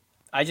too.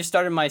 I just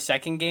started my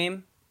second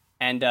game,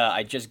 and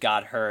I just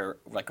got her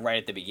right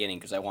at the beginning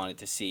because I wanted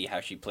to see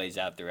how she plays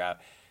out throughout.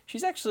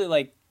 She's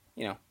actually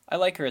I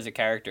like her as a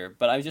character,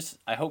 but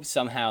I hope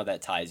somehow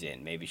that ties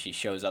in. Maybe she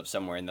shows up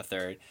somewhere in the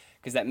third,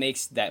 because that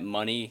makes that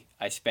money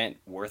I spent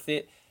worth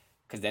it,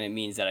 because then it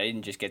means that I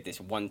didn't just get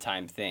this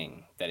one-time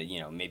thing, that,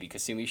 maybe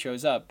Kasumi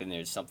shows up and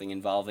there's something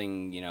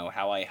involving,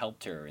 how I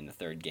helped her in the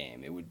third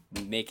game. It would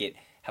make it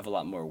have a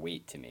lot more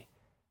weight to me.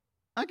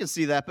 I can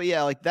see that, but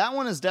yeah, that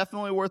one is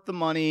definitely worth the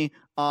money.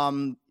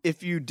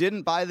 If you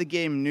didn't buy the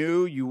game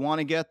new, you want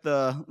to get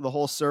the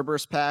whole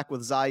Cerberus pack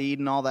with Zaid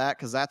and all that,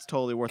 because that's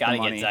totally worth the money.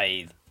 Gotta get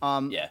Zaid.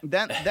 Yeah.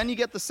 Then you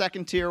get the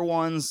second tier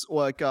ones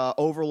like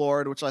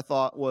Overlord, which I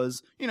thought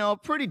was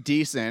pretty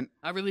decent.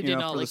 I really did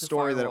not like the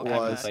story that it was. I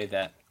haven't played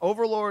that.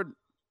 Overlord.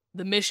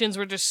 The missions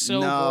were just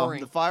so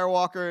boring. The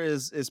Firewalker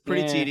is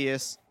pretty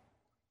tedious.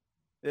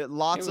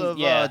 Lots of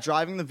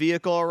driving the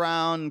vehicle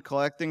around,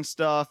 collecting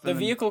stuff. The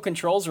vehicle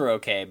controls were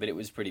okay, but it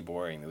was pretty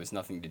boring. There was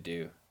nothing to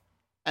do.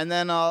 And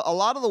then a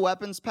lot of the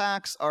weapons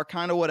packs are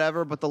kind of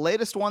whatever, but the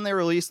latest one they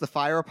released, the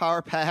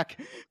Firepower pack,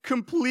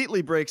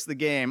 completely breaks the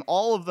game.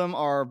 All of them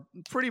are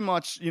pretty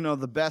much,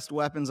 the best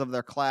weapons of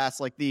their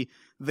class. Like the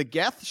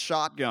Geth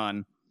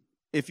shotgun,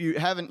 if you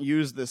haven't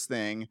used this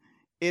thing,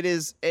 it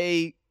is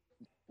a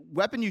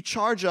weapon you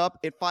charge up,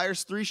 it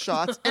fires 3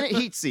 shots, and it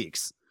heat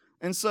seeks.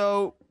 And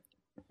so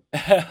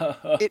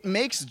it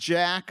makes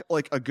Jack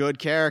a good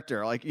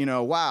character.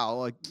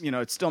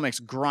 It still makes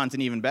Grunt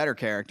an even better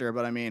character,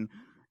 but I mean,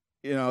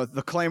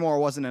 the Claymore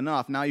wasn't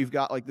enough. Now you've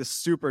got this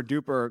super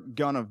duper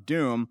gun of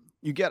doom.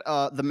 You get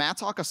the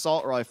Mattock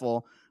assault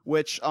rifle,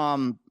 which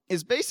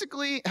is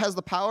basically has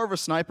the power of a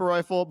sniper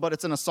rifle, but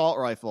it's an assault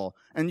rifle,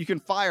 and you can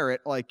fire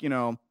it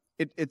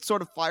it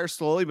sort of fires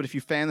slowly, but if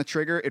you fan the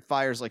trigger, it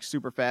fires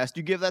super fast.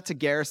 You give that to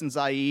Garrison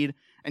Zaid,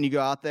 and you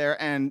go out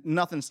there, and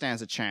nothing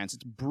stands a chance.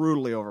 It's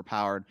brutally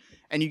overpowered.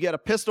 And you get a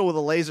pistol with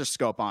a laser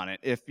scope on it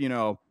if, you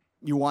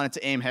want it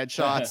to aim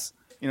headshots,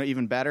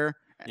 even better.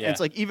 Yeah.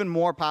 It's even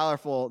more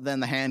powerful than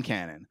the hand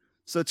cannon.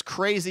 So it's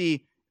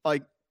crazy.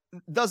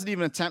 Doesn't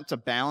even attempt to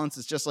balance.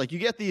 It's just you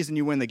get these and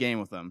you win the game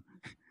with them.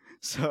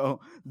 So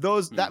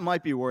that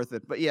might be worth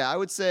it. But yeah, I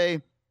would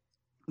say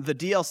the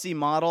DLC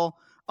model,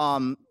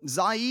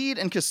 Zaid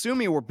and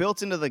Kasumi were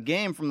built into the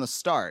game from the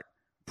start,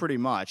 pretty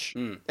much.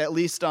 At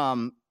least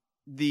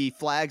the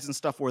flags and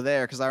stuff were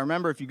there, because I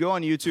remember if you go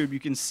on YouTube, you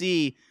can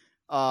see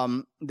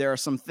there are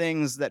some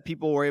things that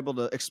people were able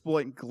to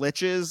exploit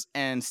glitches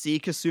and see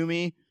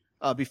Kasumi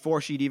before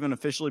she'd even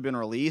officially been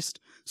released.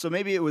 So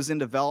maybe it was in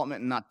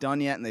development and not done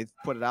yet, and they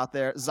put it out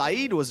there.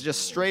 Zaid was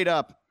just straight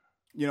up,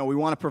 we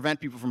want to prevent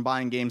people from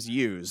buying games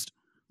used,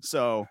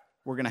 so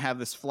we're going to have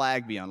this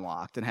flag be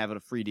unlocked and have it a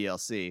free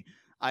DLC.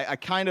 I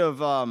kind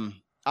of, I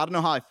don't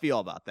know how I feel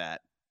about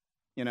that,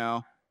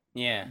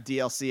 Yeah.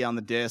 DLC on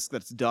the disc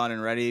that's done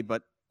and ready,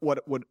 but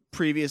what would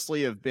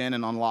previously have been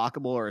an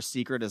unlockable or a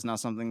secret is now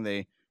something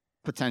they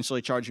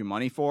potentially charge you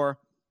money for.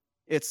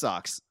 It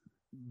sucks.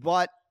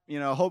 But,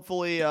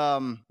 hopefully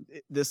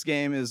this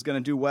game is going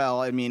to do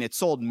well. I mean, it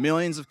sold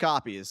millions of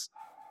copies,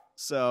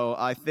 so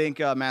I think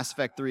Mass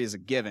Effect 3 is a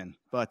given,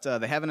 but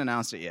they haven't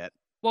announced it yet.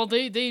 Well,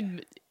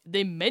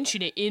 they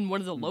mention it in one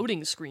of the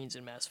loading screens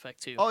in Mass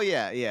Effect 2. Oh,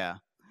 yeah.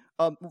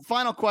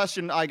 Final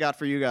question I got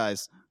for you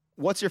guys.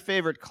 What's your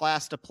favorite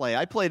class to play?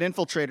 I played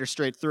Infiltrator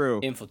straight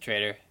through.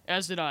 Infiltrator.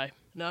 As did I.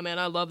 No, man,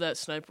 I love that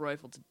sniper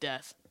rifle to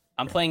death.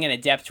 I'm playing an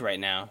Adept right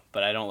now,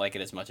 but I don't like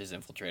it as much as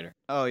Infiltrator.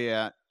 Oh,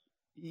 yeah.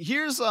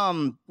 Here's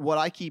what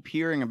I keep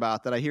hearing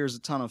about that I hear is a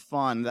ton of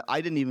fun that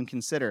I didn't even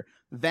consider.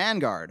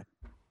 Vanguard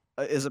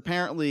is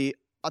apparently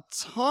a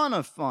ton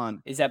of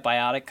fun. Is that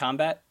biotic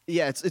combat?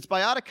 Yeah, it's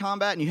biotic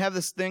combat, and you have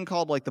this thing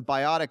called the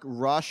biotic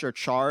rush or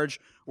charge,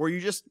 where you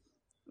just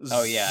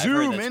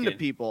zoom into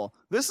people.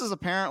 This is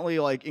apparently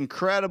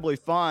incredibly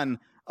fun,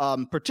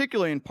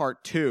 particularly in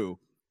part 2.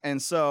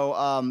 And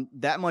so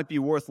that might be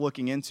worth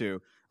looking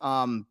into.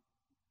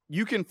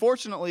 You can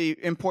fortunately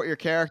import your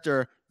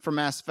character from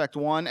Mass Effect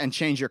 1 and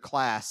change your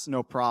class,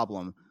 no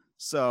problem.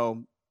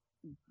 So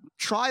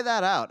try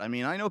that out. I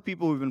mean, I know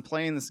people who've been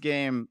playing this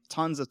game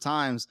tons of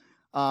times.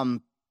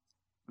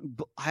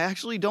 But I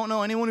actually don't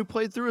know anyone who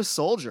played through a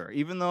soldier,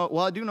 even though,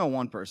 well, I do know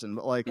one person,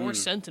 but like... Or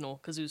Sentinel,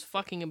 because it was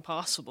fucking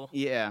impossible.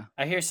 Yeah.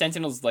 I hear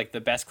Sentinel's like the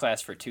best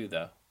class for 2,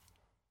 though.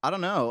 I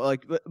don't know,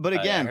 like, but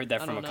again... I heard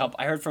that from a couple.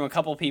 I heard from a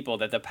couple people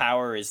that the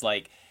power is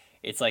like,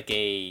 it's like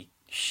a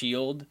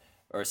shield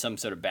or some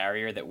sort of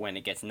barrier that when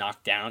it gets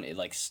knocked down, it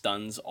like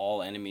stuns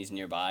all enemies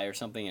nearby or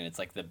something, and it's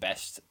like the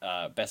best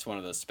one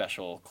of those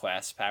special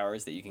class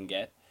powers that you can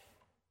get.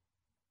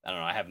 I don't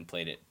know. I haven't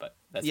played it, but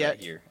that's what I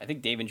hear. I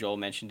think Dave and Joel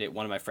mentioned it.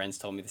 One of my friends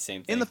told me the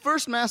same thing. In the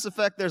first Mass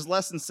Effect, there's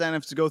less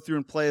incentive to go through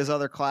and play as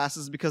other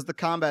classes because the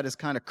combat is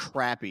kind of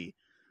crappy.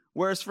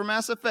 Whereas for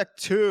Mass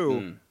Effect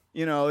 2,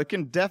 you know, it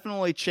can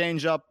definitely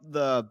change up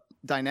the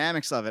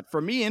dynamics of it. For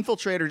me,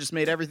 Infiltrator just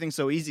made everything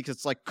so easy because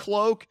it's like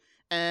cloak,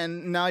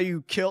 and now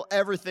you kill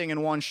everything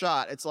in one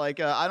shot. It's like,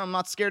 I'm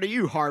not scared of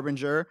you,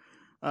 Harbinger.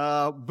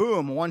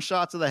 Boom, one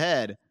shot to the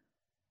head.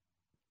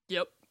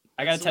 Yep.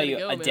 I gotta tell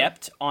you,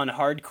 Adept on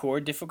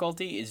hardcore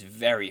difficulty is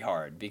very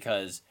hard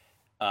because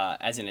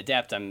as an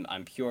Adept,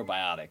 I'm pure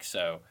biotic,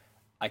 so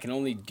I can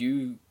only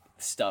do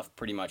stuff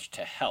pretty much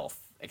to health,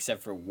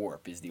 except for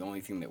warp is the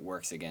only thing that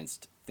works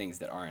against things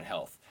that aren't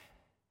health.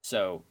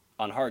 So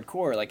on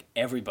hardcore, like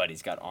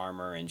everybody's got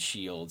armor and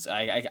shields.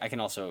 I can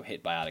also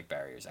hit biotic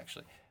barriers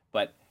actually,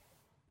 but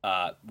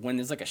when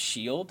there's like a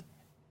shield,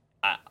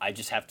 I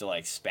just have to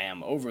like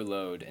spam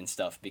overload and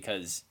stuff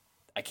because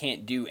I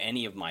can't do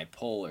any of my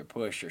pull or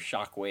push or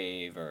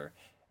shockwave or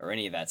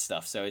any of that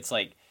stuff. So it's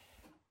like,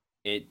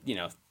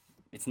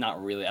 it's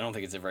not really, I don't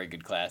think it's a very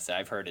good class.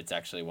 I've heard it's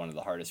actually one of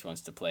the hardest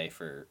ones to play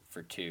for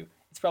 2.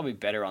 It's probably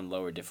better on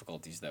lower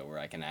difficulties though, where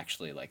I can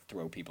actually like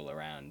throw people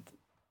around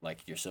like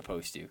you're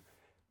supposed to.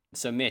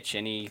 So Mitch,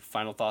 any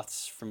final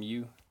thoughts from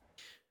you?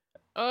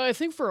 I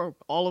think for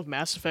all of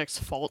Mass Effect's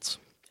faults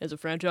as a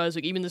franchise,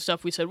 like even the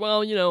stuff we said,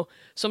 well, you know,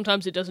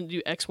 sometimes it doesn't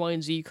do X, Y,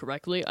 and Z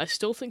correctly, I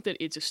still think that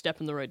it's a step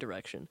in the right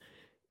direction.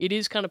 It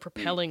is kind of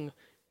propelling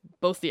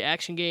both the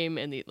action game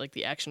and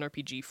the action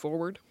RPG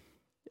forward.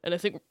 And I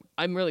think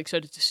I'm really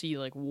excited to see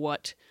like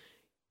what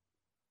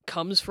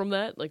comes from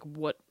that, like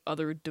what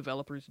other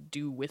developers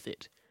do with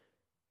it.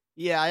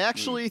 Yeah, I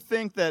actually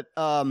think that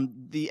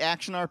the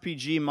action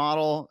RPG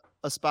model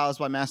espoused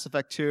by Mass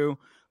Effect 2,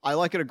 I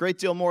like it a great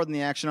deal more than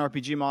the action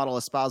RPG model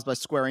espoused by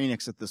Square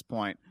Enix at this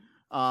point.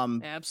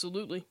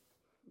 Absolutely.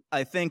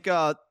 I think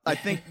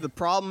the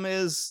problem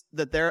is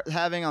that they're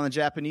having on the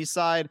Japanese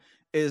side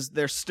is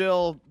they're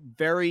still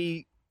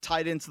very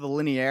tied into the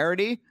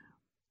linearity,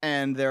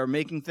 and they're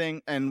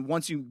making and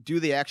once you do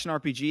the action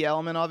RPG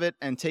element of it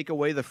and take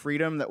away the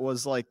freedom that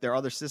was like their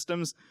other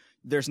systems,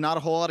 there's not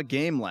a whole lot of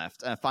game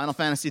left. Final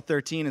Fantasy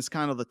 13 is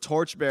kind of the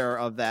torchbearer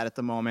of that at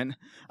the moment.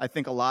 I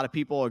think a lot of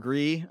people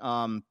agree,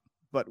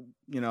 but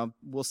you know,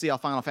 we'll see how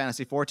Final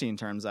Fantasy 14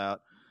 turns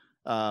out.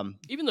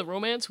 Even the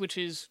romance, which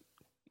is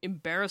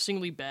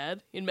embarrassingly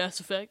bad in Mass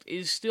Effect,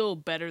 is still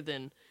better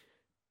than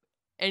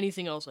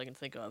anything else I can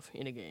think of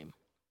in a game.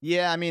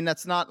 Yeah, I mean,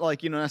 that's not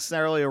like, you know,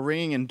 necessarily a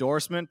ringing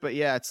endorsement, but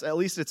yeah, at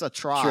least it's a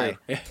try.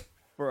 True.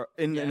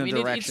 in a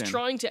direction. It's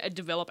trying to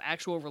develop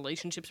actual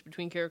relationships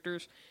between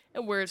characters,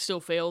 and where it still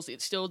fails,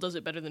 it still does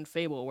it better than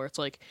Fable, where it's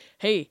like,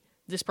 hey,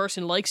 this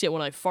person likes it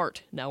when I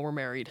fart, now we're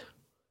married.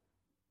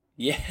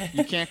 Yeah.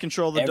 You can't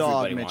control the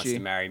dog, Mitchie. Everybody wants to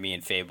marry me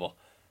in Fable.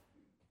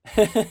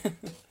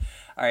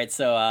 All right,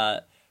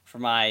 so for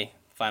my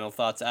final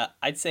thoughts,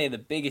 I'd say the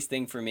biggest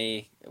thing for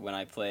me when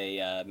I play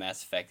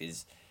Mass Effect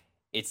is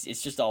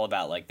it's just all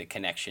about like the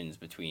connections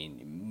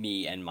between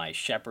me and my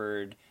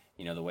Shepard,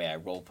 you know, the way I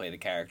role play the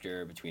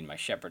character, between my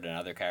Shepard and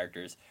other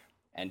characters.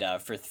 And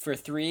for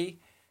 3,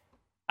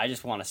 I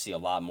just want to see a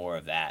lot more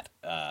of that.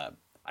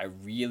 I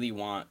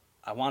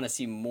want to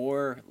see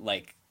more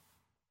like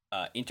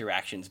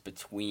interactions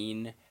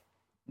between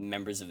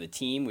members of the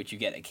team, which you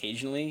get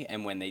occasionally,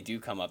 and when they do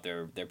come up,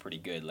 they're pretty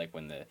good. Like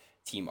when the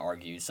team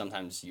argues,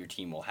 sometimes your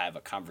team will have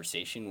a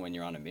conversation when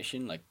you're on a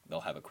mission, like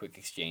they'll have a quick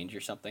exchange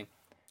or something.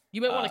 You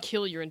might want to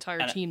kill your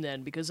entire team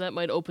then, because that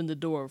might open the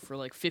door for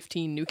like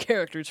 15 new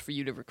characters for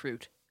you to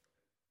recruit.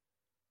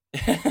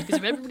 Because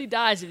if everybody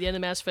dies at the end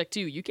of Mass Effect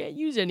 2, you can't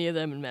use any of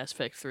them in Mass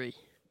Effect 3.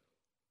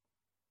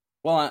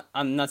 Well,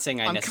 I'm not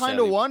saying I'm kind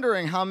of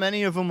wondering how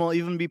many of them will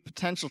even be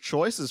potential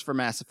choices for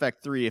Mass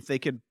Effect 3 if they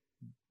could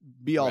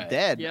be all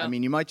dead. Yeah. I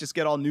mean, you might just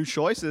get all new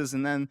choices,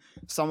 and then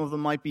some of them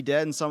might be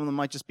dead, and some of them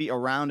might just be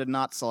around and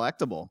not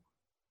selectable.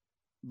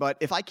 But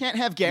if I can't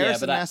have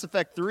Garrus in Mass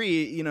Effect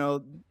 3, you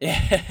know,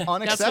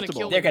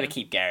 unacceptable. They're going to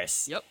keep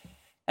Garrus. Yep.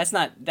 That's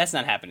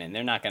not happening.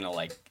 They're not going to,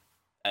 like,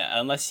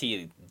 unless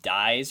he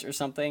dies or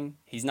something,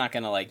 he's not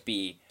going to, like,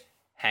 be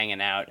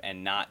hanging out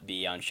and not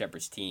be on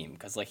Shepard's team.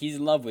 Because, like, he's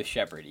in love with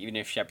Shepard, even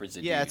if Shepard's a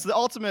dude. Yeah, it's the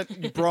ultimate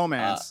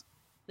bromance.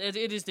 It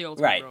is the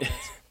ultimate bromance.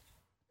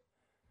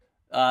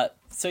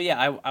 So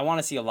yeah, I want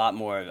to see a lot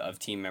more of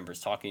team members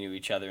talking to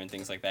each other and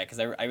things like that, because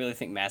I really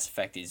think Mass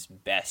Effect is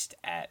best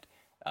at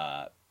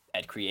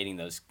creating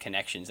those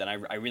connections, and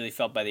I really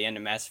felt by the end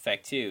of Mass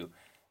Effect 2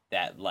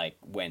 that, like,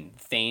 when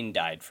Thane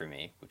died for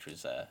me, which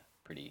was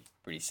pretty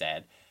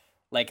sad.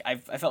 Like, I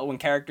felt when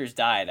characters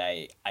died,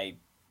 I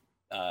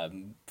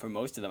for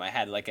most of them I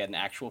had like an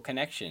actual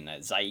connection.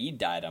 Zaid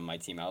died on my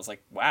team. I was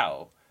like,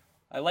 wow.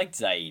 I liked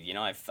Zaid. You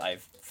know, I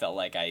felt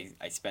like I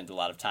spent a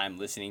lot of time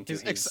listening to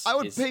his. I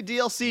would pay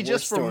DLC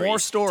just for more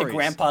stories. To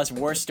Grandpa's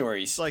war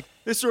stories. It's like,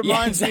 this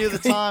reminds me of the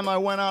time I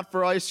went out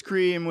for ice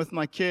cream with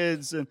my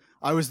kids and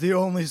I was the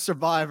only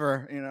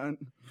survivor, you know.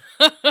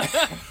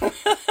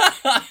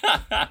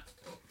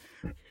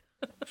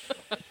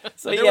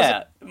 So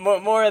yeah,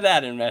 more of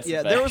that in Mass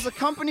Effect. Yeah, there was a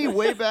company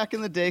way back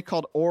in the day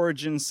called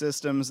Origin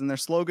Systems, and their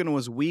slogan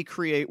was "We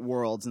create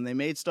worlds," and they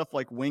made stuff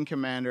like Wing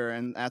Commander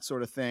and that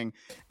sort of thing.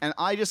 And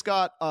I just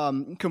got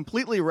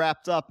completely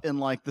wrapped up in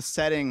like the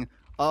setting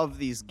of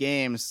these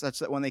games, such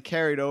that when they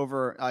carried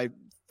over, I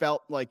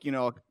felt like, you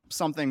know,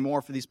 something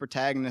more for these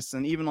protagonists,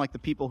 and even like the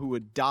people who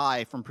would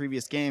die from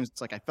previous games. It's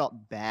like I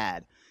felt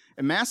bad.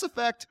 And Mass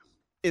Effect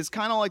is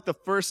kind of like the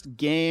first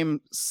game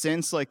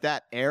since like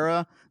that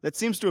era that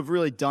seems to have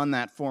really done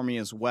that for me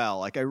as well.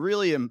 Like, I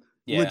really am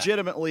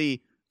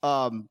legitimately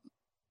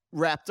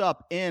wrapped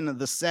up in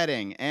the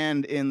setting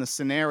and in the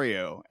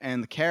scenario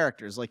and the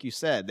characters. Like you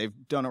said, they've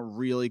done a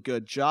really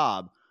good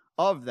job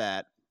of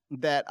that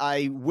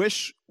I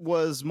wish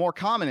was more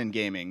common in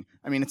gaming.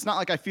 I mean, it's not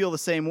like I feel the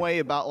same way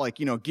about, like,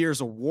 you know,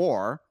 Gears of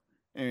War.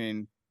 I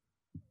mean,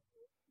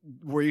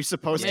 were you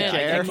supposed to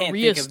care? I can't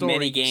think of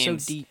many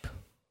games. So deep.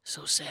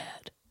 So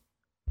sad.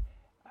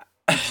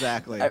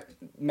 Exactly.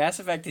 Mass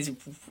Effect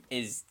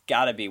is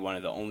gotta be one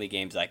of the only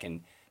games I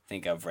can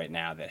think of right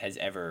now that has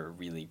ever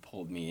really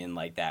pulled me in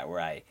like that, where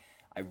I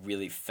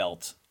really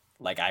felt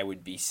like I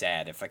would be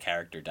sad if a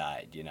character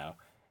died, you know?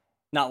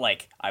 Not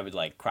like I would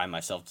like cry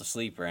myself to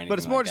sleep or anything. But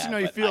it's more like just, that,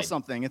 you know, you feel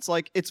something. It's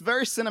like, it's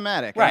very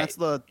cinematic. Right. And that's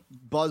the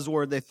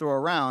buzzword they throw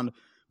around.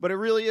 But it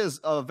really is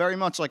very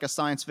much like a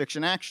science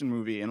fiction action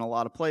movie in a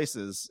lot of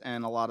places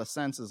and a lot of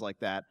senses like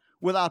that,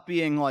 without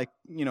being, like,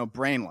 you know,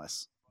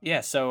 brainless.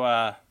 Yeah, so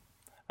I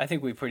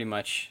think we pretty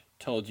much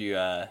told you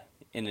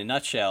in a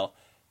nutshell,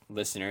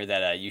 listener,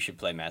 that you should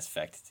play Mass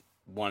Effect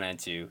 1 and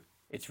 2.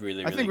 It's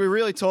really, really... I think we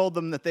really told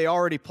them that they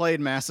already played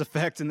Mass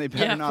Effect and they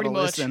better not have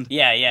listened.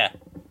 Yeah.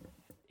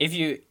 If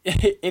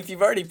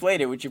you've already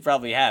played it, which you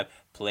probably have,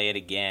 play it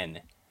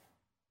again.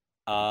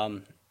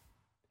 And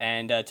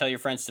tell your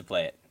friends to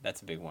play it.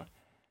 That's a big one.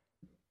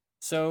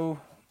 So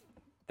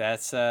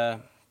that's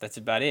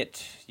about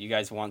it. You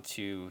guys want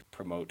to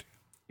promote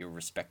your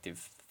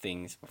respective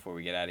things before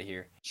we get out of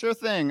here? Sure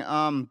thing.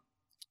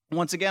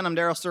 Once again, I'm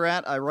Daryl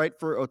Surratt. I write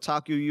for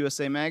Otaku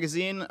USA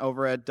Magazine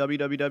over at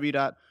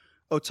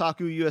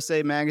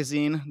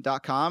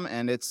www.otakuusamagazine.com,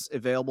 and it's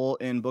available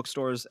in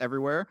bookstores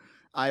everywhere.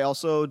 I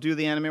also do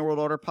the Anime World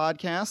Order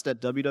podcast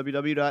at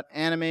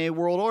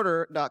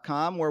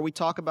www.animeworldorder.com, where we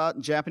talk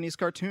about Japanese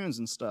cartoons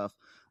and stuff.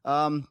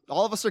 All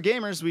of us are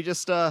gamers. We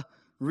just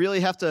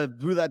really have to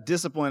do that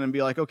discipline and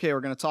be like, okay,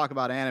 we're going to talk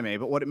about anime.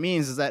 But what it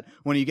means is that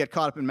when you get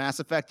caught up in Mass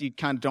Effect, you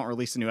kind of don't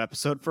release a new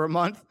episode for a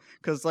month.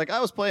 Because, like,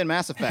 I was playing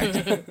Mass Effect,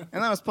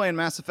 and I was playing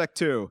Mass Effect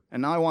 2,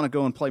 and now I want to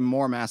go and play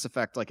more Mass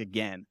Effect, like,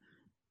 again.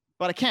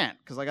 But I can't,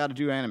 because I got to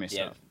do anime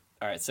stuff.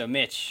 All right, so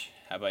Mitch,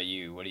 how about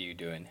you? What are you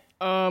doing?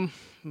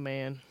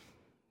 Man,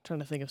 trying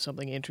to think of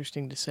something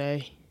interesting to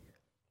say.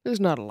 There's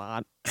not a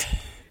lot.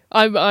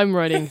 I'm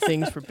writing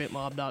things for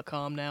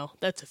bitmob.com now.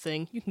 That's a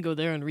thing. You can go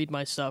there and read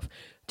my stuff.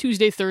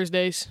 Tuesday,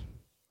 Thursdays.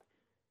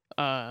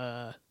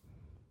 Yep.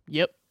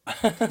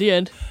 The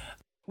end.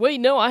 Wait,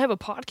 no, I have a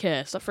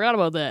podcast. I forgot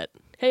about that.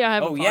 Hey, I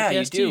have a podcast. Oh, yeah,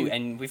 you do. Too.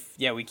 And we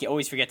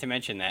always forget to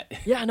mention that.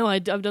 Yeah, no,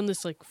 I've done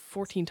this like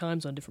 14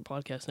 times on different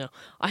podcasts now.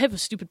 I have a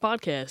stupid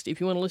podcast. If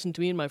you want to listen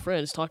to me and my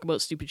friends talk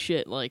about stupid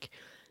shit like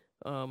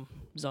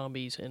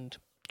zombies and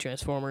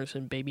Transformers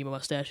and baby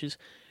mustaches,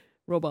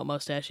 robot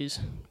mustaches,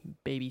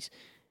 babies,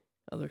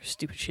 other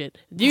stupid shit.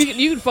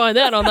 You can find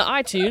that on the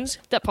iTunes.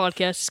 That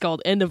podcast is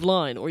called End of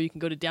Line, or you can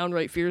go to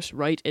Downright Fierce,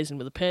 write as in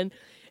with a pen,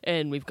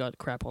 and we've got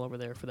crap all over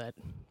there for that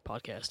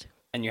podcast.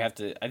 And you have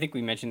to, I think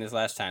we mentioned this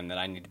last time, that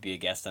I need to be a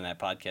guest on that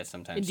podcast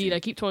sometime. Indeed,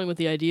 I keep toying with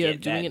the idea of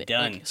doing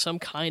like some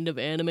kind of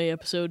anime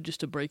episode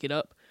just to break it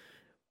up,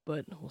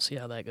 but we'll see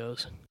how that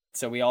goes.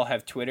 So we all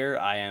have Twitter.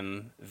 I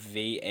am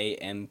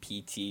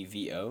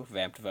VAMPTVO,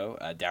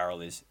 Vamptvo.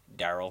 Daryl is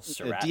Daryl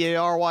Surratt.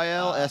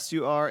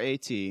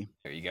 DARYLSURAT.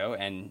 There you go.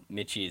 And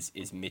Mitchie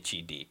is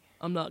Mitchie D.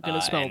 I'm not going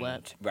to spell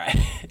that. Right.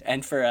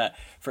 And for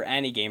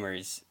Annie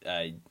Gamers,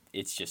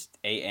 it's just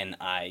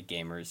ANI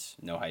Gamers,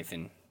 no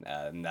hyphen.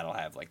 And that'll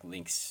have like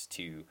links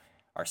to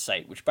our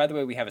site, which, by the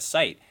way, we have a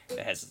site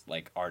that has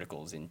like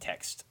articles in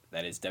text.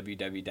 That is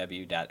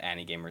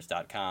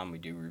www.animegamers.com. We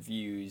do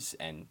reviews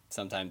and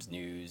sometimes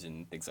news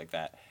and things like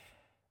that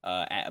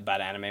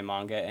about anime,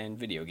 manga, and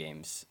video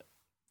games.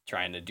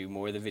 Trying to do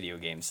more of the video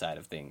game side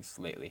of things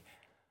lately.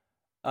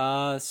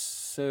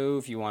 So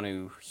if you want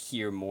to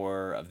hear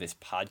more of this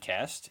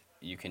podcast,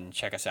 you can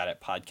check us out at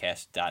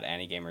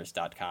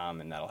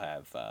podcast.anigamers.com, and that'll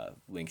have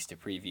links to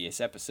previous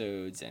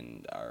episodes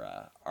and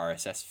our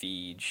RSS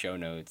feed, show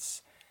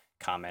notes,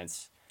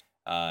 comments.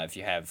 If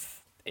you have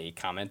a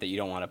comment that you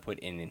don't want to put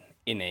in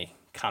a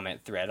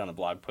comment thread on a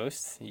blog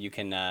post, you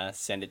can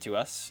send it to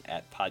us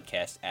at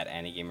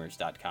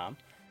podcast@anigamers.com.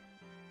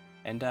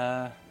 And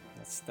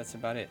that's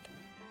about it.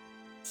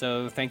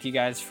 So thank you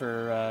guys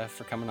for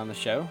coming on the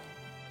show.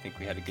 I think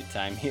we had a good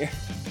time here.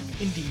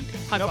 Indeed.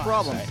 High No five.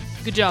 problem. Right.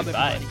 Good job,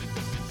 Goodbye.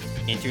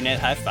 everybody. Internet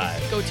high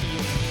five. Go to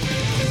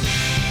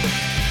you.